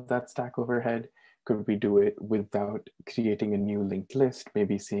recursion and all of that stack overhead? Could we do it without creating a new linked list?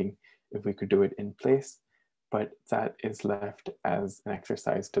 Maybe seeing if we could do it in place, but that is left as an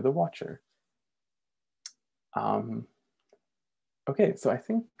exercise to the watcher. Okay, so I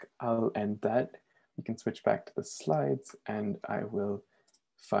think I'll end that. We can switch back to the slides and I will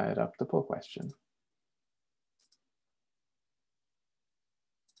fire up the poll question.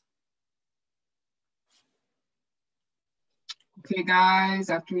 Okay, guys,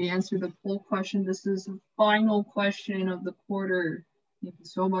 after we answer the poll question, this is the final question of the quarter. Thank you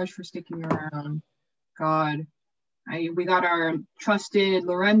so much for sticking around. God, We got our trusted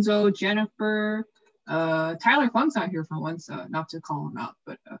Lorenzo, Jennifer, Tyler Funk's not here for once, not to call him out,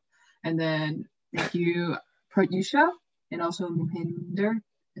 but and then thank you, Pratyusha, and also Muhinder.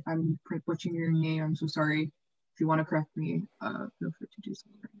 If I'm butchering your name, I'm so sorry. If you want to correct me, feel free to do so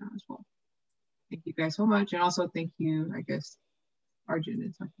right now as well. Thank you guys so much, and also thank you, I guess, Arjun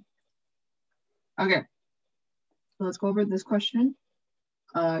and something. Okay, so let's go over this question.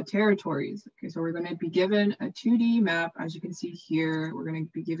 Territories. Okay, so we're going to be given a 2D map. As you can see here, we're going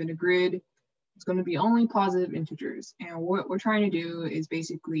to be given a grid. It's going to be only positive integers. And what we're trying to do is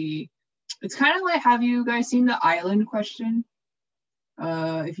basically, it's kind of like, have you guys seen the island question?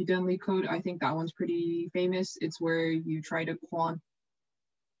 If you've done LeetCode, I think that one's pretty famous. It's where you try to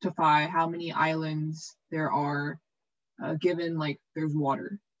quantify how many islands there are given like there's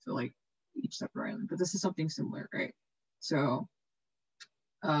water. So like each separate island, but this is something similar, right? So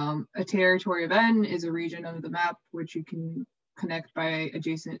a territory of N is a region of the map which you can connect by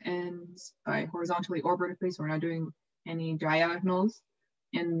adjacent ends, by horizontally or vertically, so we're not doing any diagonals.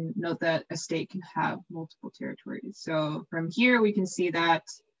 And note that a state can have multiple territories. So from here we can see that,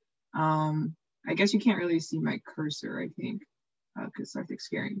 I guess you can't really see my cursor, I think, because I think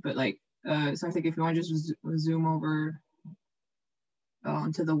scaring, but like, so I think if you want to just zoom over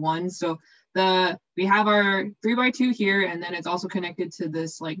onto the one. So we have our 3x2 here, and then it's also connected to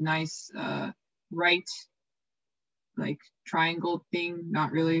this like nice right like triangle thing,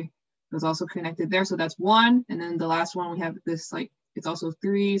 not really. It's also connected there, so that's 1. And then the last one we have this like, it's also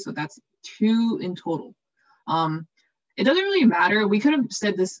 3, so that's 2 in total. It doesn't really matter. We could have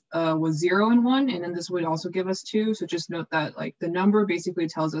said this was 0 and 1, and then this would also give us 2. So just note that like the number basically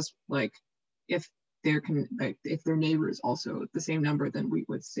tells us like if if their neighbor is also the same number, then we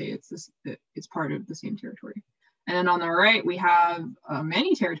would say it's part of the same territory. And then on the right, we have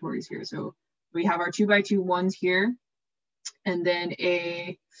many territories here. So we have our 2x2 ones here, and then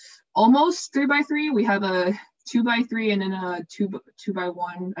a almost 3x3. We have a 2x3 and then a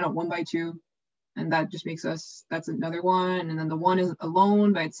 2x1, 1x2. And that just makes us, that's another one. And then the 1 is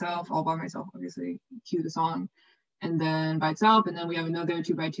alone by itself, all by myself, obviously, cue the song. And then by itself, and then we have another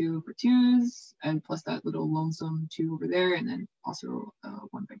 2x2 for 2s, and plus that little lonesome 2 over there, and then also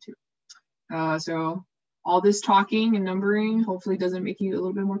 1x2. So all this talking and numbering hopefully doesn't make you a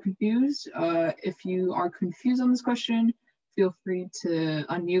little bit more confused. If you are confused on this question, feel free to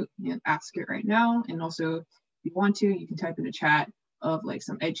unmute and ask it right now. And also, if you want to, you can type in the chat of like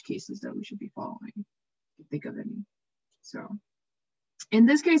some edge cases that we should be following, if you think of any. So in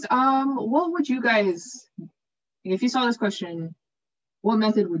this case, what would you guys, if you saw this question, what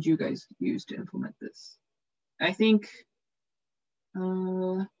method would you guys use to implement this? I think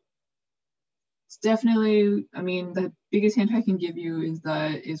it's definitely, I mean, the biggest hint I can give you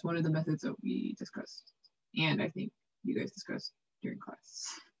is one of the methods that we discussed. And I think you guys discussed during class.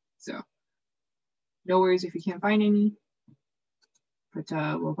 So no worries if you can't find any, but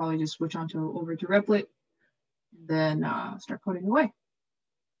we'll probably just switch on over to Replit, and then start coding away.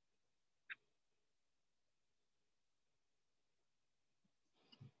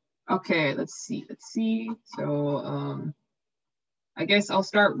 Okay, let's see. So I guess I'll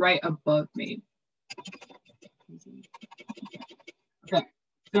start right above main. Okay,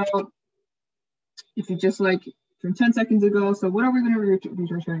 so if you just like from 10 seconds ago, so what are we going to be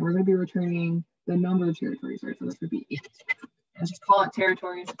returning? We're going to be returning the number of territories, right? So that's going to be 8. Let's just call it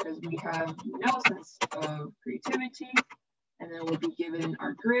territories because we have no sense of creativity. And then we'll be given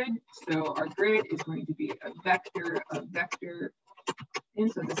our grid. So our grid is going to be a vector.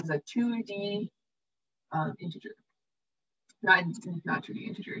 And so this is a 2D integer. Not 2D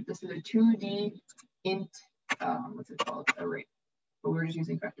integer. This is a 2D int, what's it called? Array. But we're just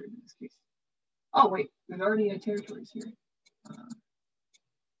using vectors in this case. Oh, wait, there's already a territories here.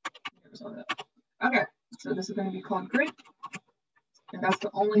 Never saw that. Okay, so this is going to be called grid. And that's the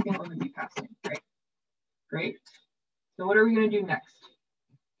only thing we're going to be passing, right? Great. So what are we going to do next?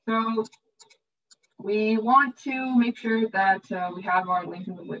 So we want to make sure that we have our length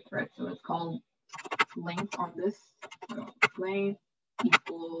and the width, right? So it's called length on this. So length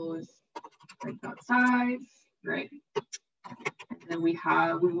equals size, right? And then we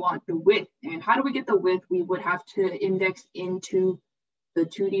want the width. And how do we get the width? We would have to index into the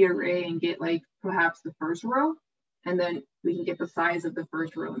 2D array and get like perhaps the first row. And then we can get the size of the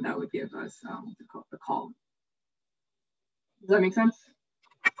first row, and that would give us the column. Does that make sense?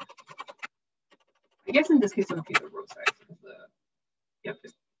 I guess in this case, it would be the row size. Yep.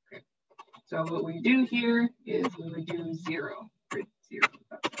 Okay. So what we do here is we would do 0. Grid 0.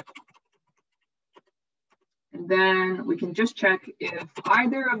 And then we can just check if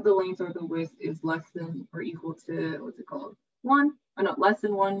either of the length or the width is less than or equal to, what's it called, 1, or not less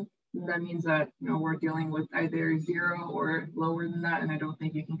than 1. That means that, you know, we're dealing with either 0 or lower than that, and I don't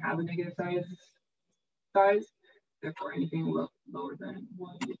think you can have a negative size. Therefore, anything lower than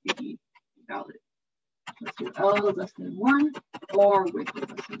 1 would be valid. Let's do L is less than 1 or width is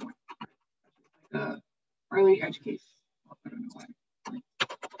less than 1. Early edge case. I don't know why.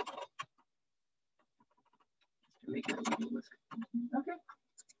 Make it okay.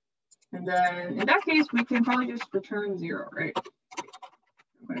 And then in that case, we can probably just return 0, right?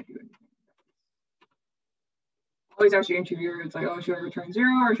 I'm going to do it. Always ask your interviewer, it's like, oh, should I return 0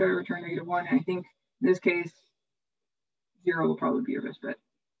 or should I return -1? And I think in this case, 0 will probably be your best bet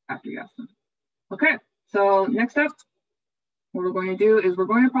after you ask them. Okay, so next up, what we're going to do is we're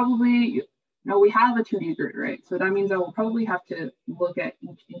going to probably, we have a 2D grid, right? So that means that we'll probably have to look at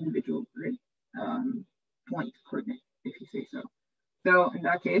each individual grid point coordinate, if you say so. So in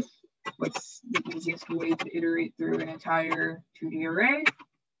that case, what's the easiest way to iterate through an entire 2D array?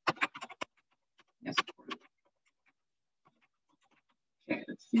 Yes, of course. Okay,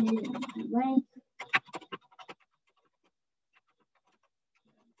 let's see, do length.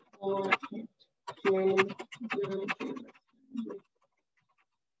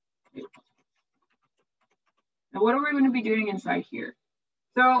 Now, what are we going to be doing inside here?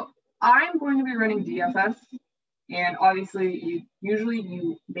 So I'm going to be running DFS, and obviously usually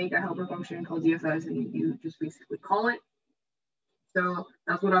you make a helper function called DFS and you just basically call it. So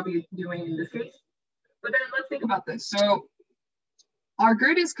that's what I'll be doing in this case. But then let's think about this. So our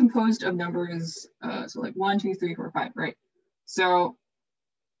grid is composed of numbers, so like 1, 2, 3, 4, 5, right? So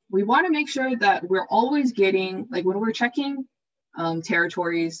we want to make sure that we're always getting, like when we're checking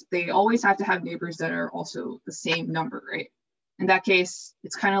territories, they always have to have neighbors that are also the same number, right? In that case,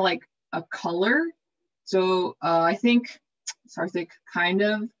 it's kind of like a color. So I think Sarthik kind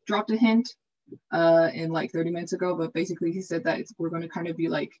of dropped a hint in like 30 minutes ago, but basically he said that we're going to kind of be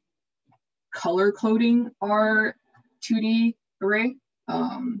like color coding our 2D array.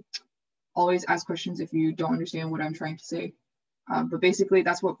 Always ask questions if you don't understand what I'm trying to say. But basically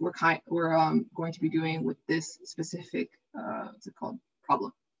that's what we're going to be doing with this specific, what's it called,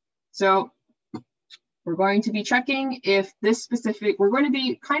 problem. So we're going to be checking if this specific, we're going to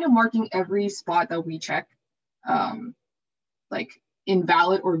be kind of marking every spot that we check, like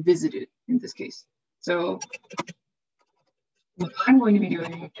invalid or visited in this case. So what I'm going to be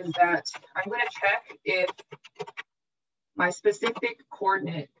doing is that I'm going to check if my specific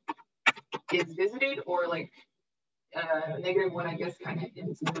coordinate is visited or like -1, I guess, kind of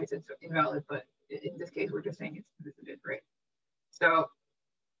in some ways it's invalid, but in this case, we're just saying it's visited, right? So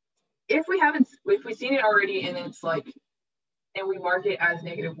if we've seen it already and it's like, and we mark it as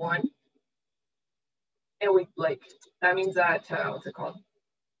 -1, and we like, that means that, what's it called?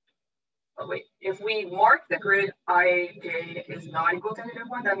 Oh wait, if we mark the grid ij is not equal to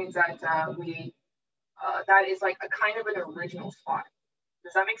 -1, that means that that is like a kind of an original spot.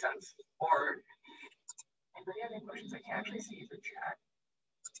 Does that make sense? Or anybody have any questions? I can't actually see the chat.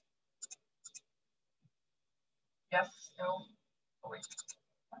 Yes, no, oh wait.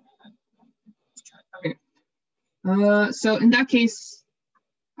 Okay. So in that case,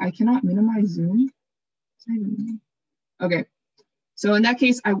 I cannot minimize Zoom. Okay. So in that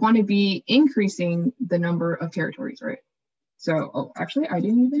case, I want to be increasing the number of territories, right? So, oh, actually, I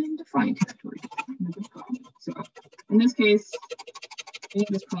didn't even define territories. So in this case, we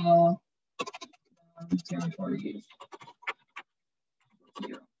just call territories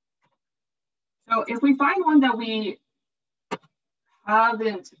 0. So if we find one that we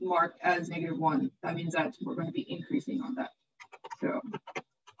haven't marked as -1, that means that we're going to be increasing on that. So,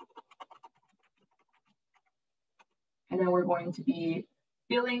 and then we're going to be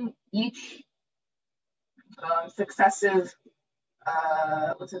filling each successive,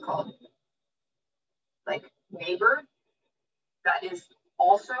 what's it called? Like neighbor that is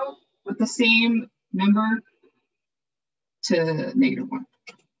also with the same number to -1.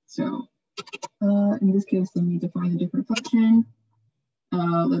 So in this case, let me define a different function.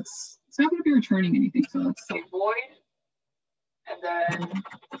 It's not going to be returning anything. So let's say void and then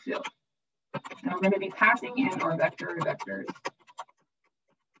fill. And we're going to be passing in our vectors.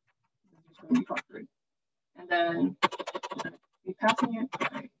 And then be passing it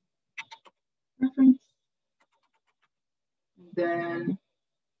by reference. And then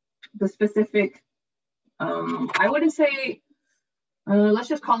the specific, I wouldn't say, let's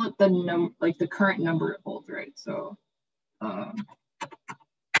just call it the current number of folds, right? So, and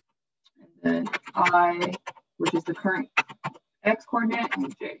then I, which is the current x coordinate,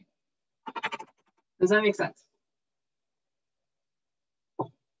 and j. Does that make sense?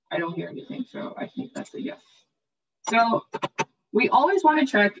 I don't hear anything, so I think that's a yes. So we always want to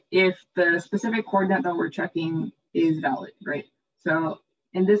check if the specific coordinate that we're checking is valid, right? So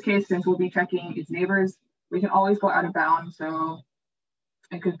in this case, since we'll be checking its neighbors, we can always go out of bounds. So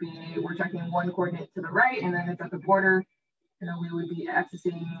it could be we're checking one coordinate to the right, and then it's at the border, and then we would be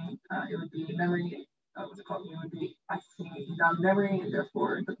accessing, it would be memory, what's it called? We would be accessing invalid memory, and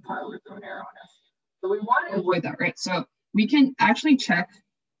therefore the compiler would throw an error on us. So we want to avoid that, right? So we can actually check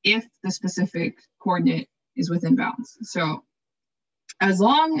if the specific coordinate is within bounds. So as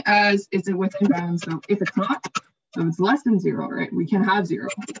long as it's within bounds, so if it's not, so it's less than 0, right? We can have 0.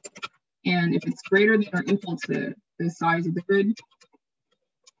 And if it's greater than or equal to the size of the grid,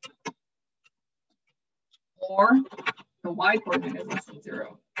 or the y coordinate is less than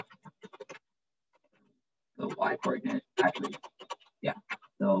 0. The y coordinate, actually, yeah,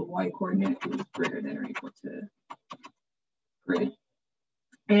 the y coordinate is greater than or equal to grid.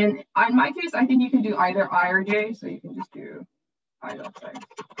 And in my case, I think you can do either I or j, so you can just do I dot size.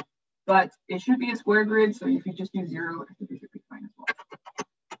 But it should be a square grid, so if you just do 0, I think it should be fine as well.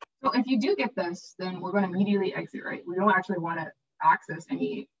 So if you do get this, then we're going to immediately exit, right? We don't actually want to access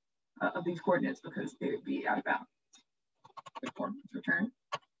any of these coordinates because they would be out of bounds. Return.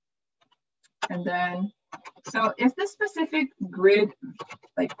 And then, so if the specific grid,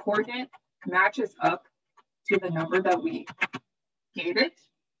 like coordinate, matches up to the number that we gave it,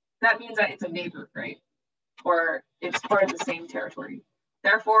 that means that it's a neighbor, right? Or it's part of the same territory.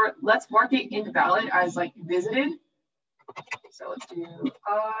 Therefore, let's mark it invalid as like visited. So let's do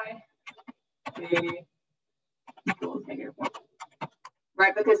I, j equals -1.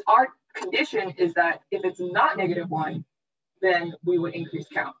 Right, because our condition is that if it's not -1, then we would increase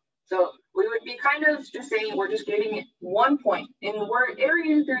count. So we would be kind of just saying we're just getting it 1 point, and we're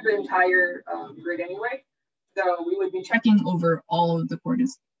areating through the entire grid anyway. So we would be checking over all of the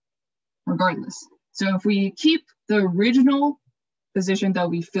coordinates regardless. So if we keep the original position that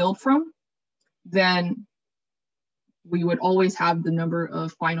we filled from, then we would always have the number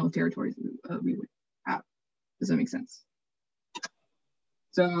of final territories we would have. Does that make sense?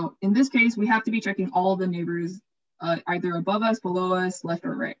 So in this case, we have to be checking all the neighbors either above us, below us, left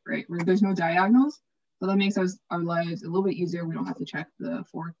or right, where there's no diagonals. So that makes our lives a little bit easier. We don't have to check the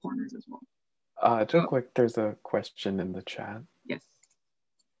 4 corners as well. Real quick, there's a question in the chat. Yes.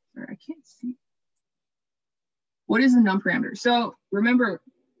 Sorry, I can't see. What is the num parameter? So remember,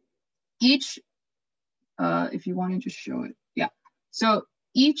 each, if you want to just show it, yeah. So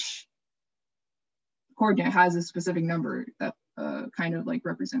each coordinate has a specific number that kind of like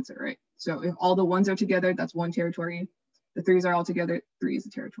represents it, right? So if all the 1s are together, that's 1 territory. The 3s are all together, 3 is a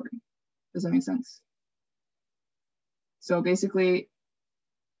territory. Does that make sense? So basically,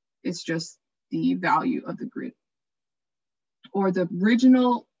 it's just the value of the grid or the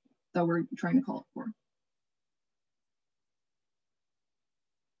original that we're trying to call it for.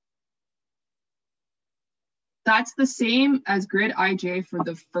 That's the same as grid ij for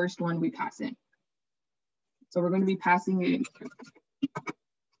the first one we pass in. So we're going to be passing it in.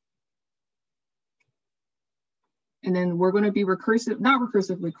 And then we're going to be recursive, not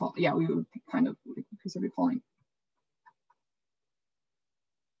recursively call, yeah, we would be kind of recursively calling.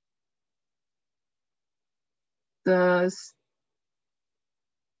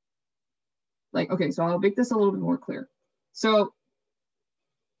 Okay, so I'll make this a little bit more clear. So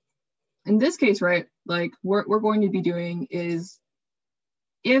in this case, right, like what we're going to be doing is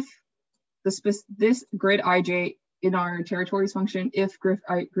if this grid ij in our territories function, if grid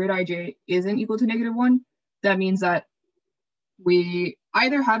ij isn't equal to -1, that means that we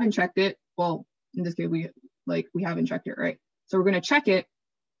either haven't checked it, well, in this case, we haven't checked it, right? So we're going to check it,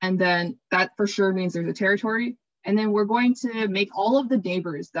 and then that for sure means there's a territory. And then we're going to make all of the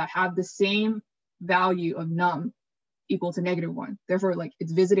neighbors that have the same value of num equal to -1. Therefore, like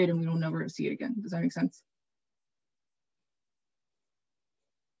it's visited and we will never see it again. Does that make sense?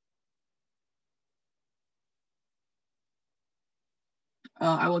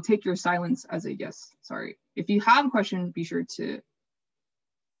 I will take your silence as a yes. Sorry. If you have a question, be sure to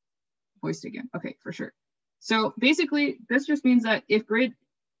voice it again. Okay, for sure. So basically, this just means that if grid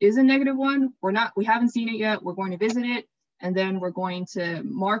is a -1, we haven't seen it yet, we're going to visit it, and then we're going to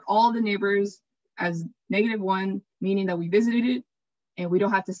mark all the neighbors as -1, meaning that we visited it and we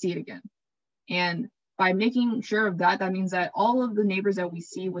don't have to see it again. And by making sure of that, that means that all of the neighbors that we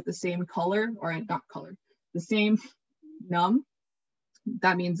see with the same color, or not color, the same num,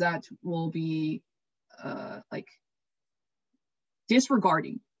 that means that we'll be like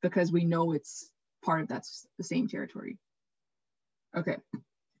disregarding because we know it's part of the same territory. Okay,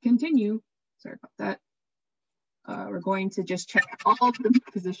 continue. Sorry about that. We're going to just check all of the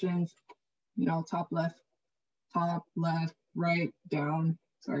positions, you know, top, left, right, down.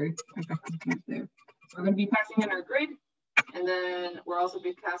 Sorry, I got confused there. We're going to be passing in our grid, and then we're also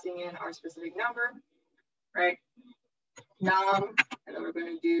be passing in our specific number, right? Num, and then we're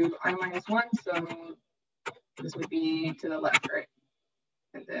going to do I minus 1, so this would be to the left, right?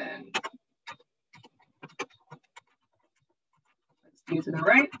 And then let's do to the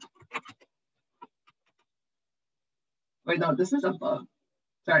right. Wait, no, this is above.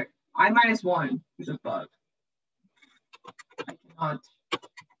 Sorry, I minus 1 is above. I cannot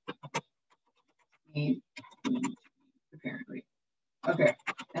see apparently. Okay,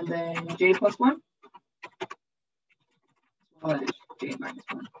 and then j plus 1. What is j minus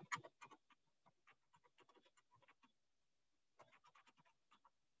 1?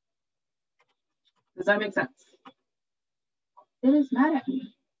 Does that make sense? It is mad at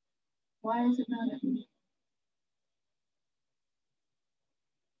me. Why is it mad at me?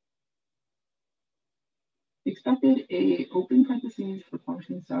 Expected a open parentheses for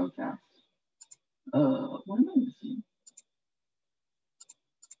function style cast. What am I missing?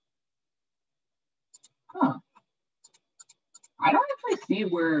 Huh. I don't actually see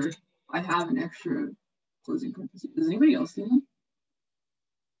where I have an extra closing parentheses. Does anybody else see them?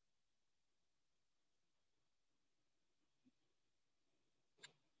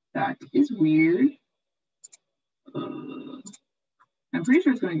 That is weird. I'm pretty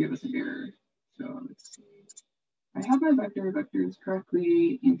sure it's going to give us an error. So let's see. I have my vectors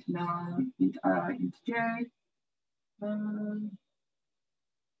correctly into num, into I, into j.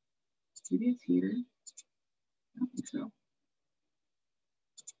 Maybe it's here. I don't think so.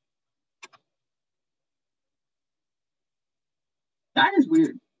 That is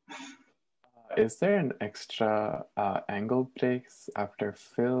weird. Is there an extra angle breaks after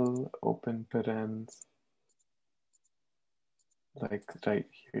fill, open parens? Like right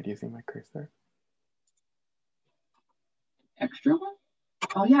here, do you see my cursor? Extra one?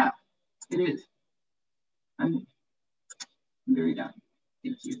 Oh yeah, it is. I'm very down.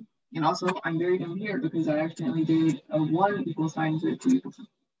 Thank you. And also I'm very down here because I accidentally did a 1 equal sign to a 2 equal sign.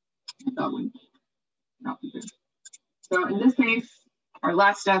 That would not be good. So in this case, our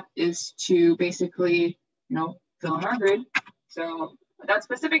last step is to basically, you know, fill in our grid. So that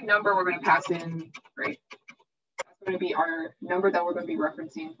specific number we're going to pass in, right? That's going to be our number that we're going to be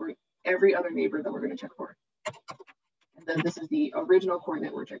referencing for every other neighbor that we're going to check for. And then this is the original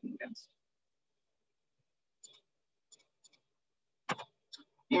coordinate we're checking against.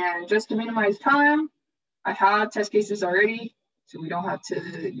 And just to minimize time, I have test cases already, so we don't have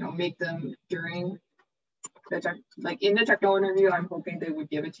to, you know, make them during like in the technical interview. I'm hoping they would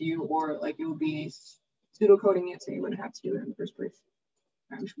give it to you, or like it would be pseudocoding it so you wouldn't have to do it in the first place.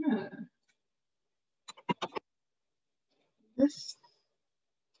 I'm just gonna this.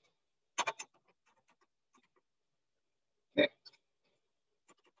 Okay.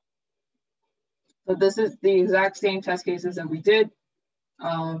 So this is the exact same test cases that we did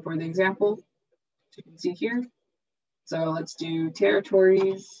for the example. You can see here. So let's do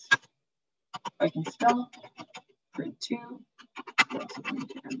territories. I can spell grid 2.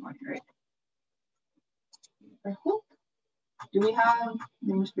 Right? I hope. Do we have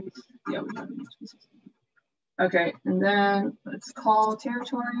namespace? Yeah, we have namespace. Okay, and then let's call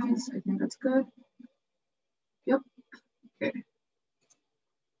territories. I think that's good. Yep. Okay.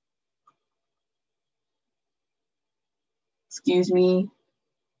 Excuse me.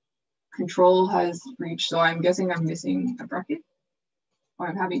 Control has reached, so I'm guessing I'm missing a bracket. Or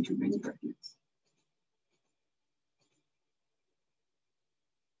I'm having too many brackets.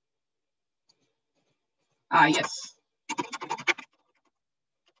 Ah, yes.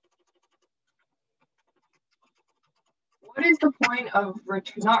 What is the point of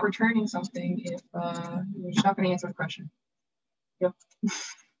not returning something if you're just not going to answer the question? Yep.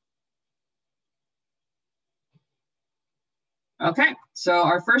 Okay, so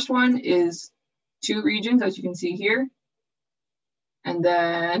our first one is 2 regions, as you can see here. And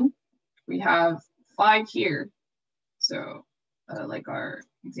then we have 5 here. So like our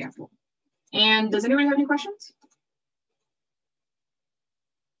example. And does anybody have any questions?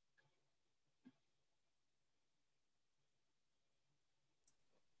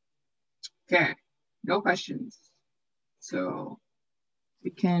 Okay, no questions. So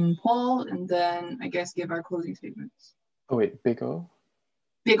we can poll and then I guess give our closing statements. Oh wait, big O?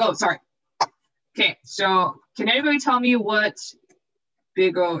 Big O, sorry. Okay, so can anybody tell me what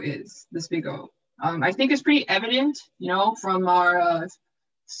big O is, this big O? I think it's pretty evident, you know, from our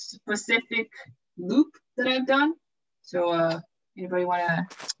specific loop that I've done. So anybody want to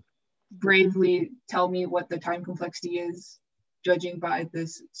bravely tell me what the time complexity is, judging by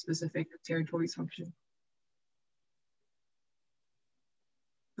this specific territories function?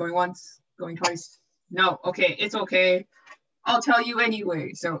 Going once, going twice. No, okay, it's okay. I'll tell you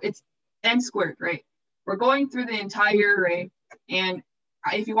anyway. So it's n squared, right? We're going through the entire array. And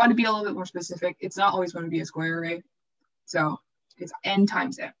if you want to be a little bit more specific, it's not always going to be a square array. So it's n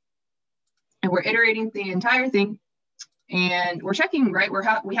times n. And we're iterating the entire thing. And we're checking, right?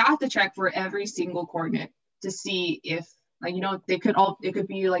 We have to check for every single coordinate to see if, like, you know, it could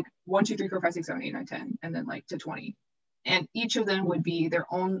be like 1, 2, 3, 4, 5, 6, 7, 8, 9, 10, and then like to 20. And each of them would be their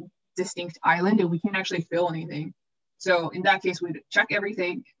own distinct island, and we can't actually fill anything. So in that case, we'd check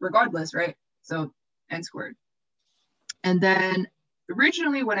everything regardless, right? So n squared. And then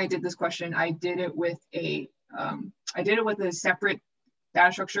originally when I did this question, I did it with a separate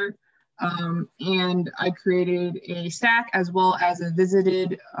data structure. And I created a stack as well as a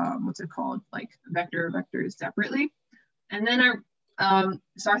visited, like vectors separately. And then our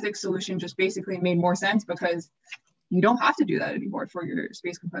Sarthik solution just basically made more sense because you don't have to do that anymore for your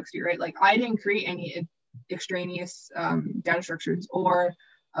space complexity, right? Like I didn't create any extraneous data structures or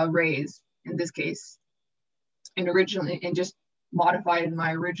arrays in this case, and just modified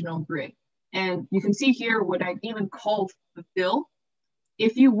my original grid. And you can see here when I even called the fill,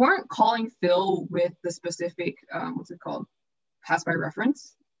 if you weren't calling fill with the specific, pass by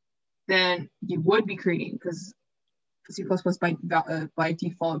reference, then you would be creating, because C++ by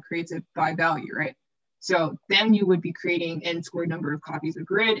default creates it by value, right? So then you would be creating n squared number of copies of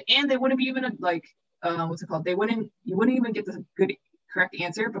grid, and they wouldn't be even you wouldn't even get the correct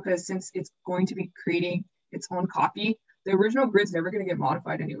answer, because since it's going to be creating its own copy, the original grid's never going to get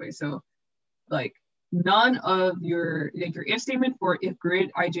modified anyway. So like none of your if statement for if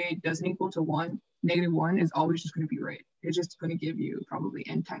grid ij doesn't equal to 1, -1 is always just going to be right. It's just going to give you probably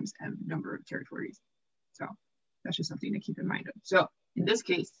n times m number of territories. So that's just something to keep in mind of. So in this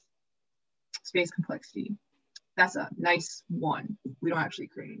case, space complexity, that's a nice 1. We don't actually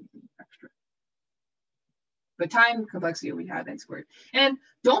create anything extra. But time complexity, we have n squared. And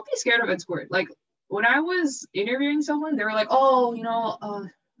don't be scared of n squared. Like when I was interviewing someone, they were like, oh,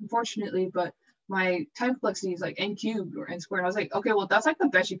 unfortunately, but my time complexity is like n cubed or n squared. I was like, okay, well, that's like the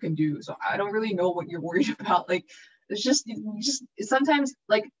best you can do. So I don't really know what you're worried about. Like, it's just sometimes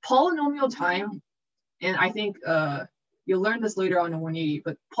like polynomial time. And I think you'll learn this later on in 180,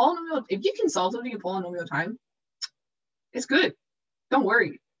 but polynomial, if you can solve something in polynomial time, it's good. Don't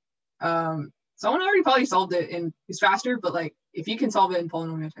worry. Someone already probably solved it and it's faster, but like if you can solve it in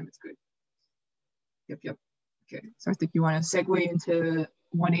polynomial time, it's good. Yep. Okay, so I think you want to segue into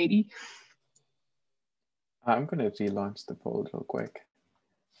 180. I'm going to relaunch the poll real quick.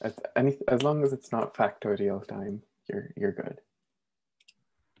 As long as it's not factorial time, you're good.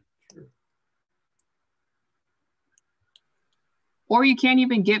 Sure. Or you can't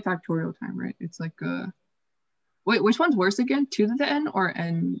even get factorial time, right? It's like wait, which one's worse again? 2 to the n or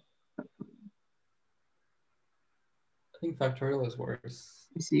n? I think factorial is worse.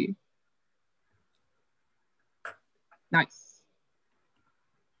 I see. Nice.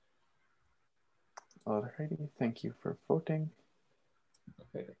 Alrighty, thank you for voting.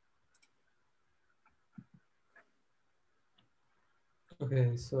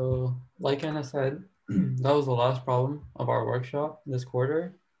 Okay, so like Anna said, that was the last problem of our workshop this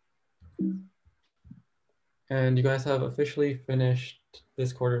quarter. And you guys have officially finished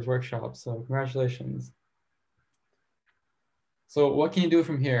this quarter's workshop, so congratulations. So what can you do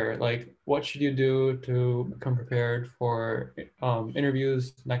from here? Like, what should you do to become prepared for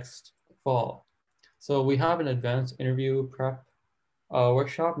interviews next fall? So we have an advanced interview prep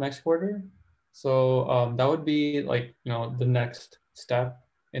workshop next quarter. So that would be like, the next step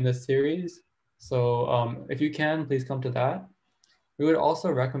in this series. So if you can, please come to that. We would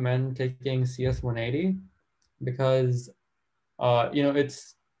also recommend taking CS180 because,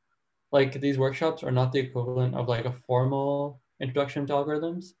 it's like these workshops are not the equivalent of like a formal introduction to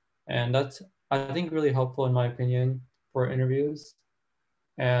algorithms. And that's, I think, really helpful in my opinion for interviews.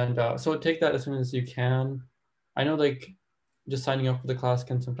 And so take that as soon as you can. I know like just signing up for the class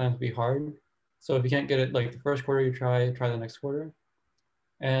can sometimes be hard. So if you can't get it like the first quarter, you try the next quarter.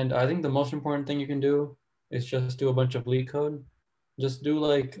 And I think the most important thing you can do is just do a bunch of leak code. Just do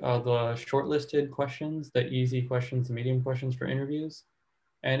like the shortlisted questions, the easy questions, the medium questions for interviews.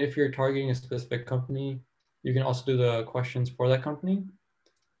 And if you're targeting a specific company, you can also do the questions for that company.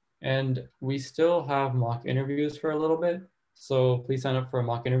 And we still have mock interviews for a little bit. So please sign up for a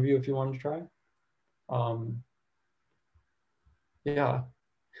mock interview if you want to try. Yeah,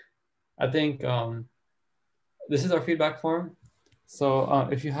 I think this is our feedback form. So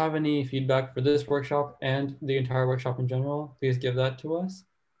if you have any feedback for this workshop and the entire workshop in general, please give that to us.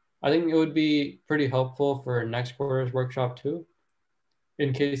 I think it would be pretty helpful for next quarter's workshop too.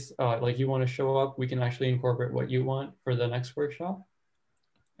 In case like you want to show up, we can actually incorporate what you want for the next workshop.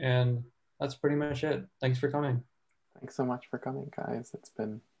 And that's pretty much it. Thanks for coming. Thanks so much for coming, guys. It's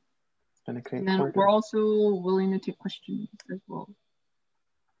been a great And then quarter. we're also willing to take questions as well.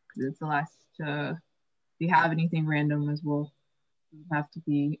 Because it's the last, if you have anything random as well, you have to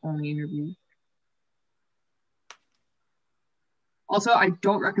be only interviews. Also, I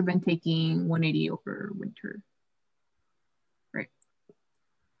don't recommend taking 180 over winter. Right.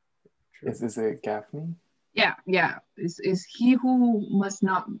 Is it Gaffney? Yeah. Is he who must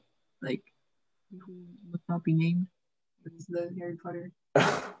not, like, who must not be named? What is the Harry Potter?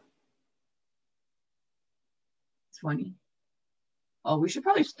 It's funny. Oh, we should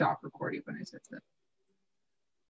probably stop recording when I said that.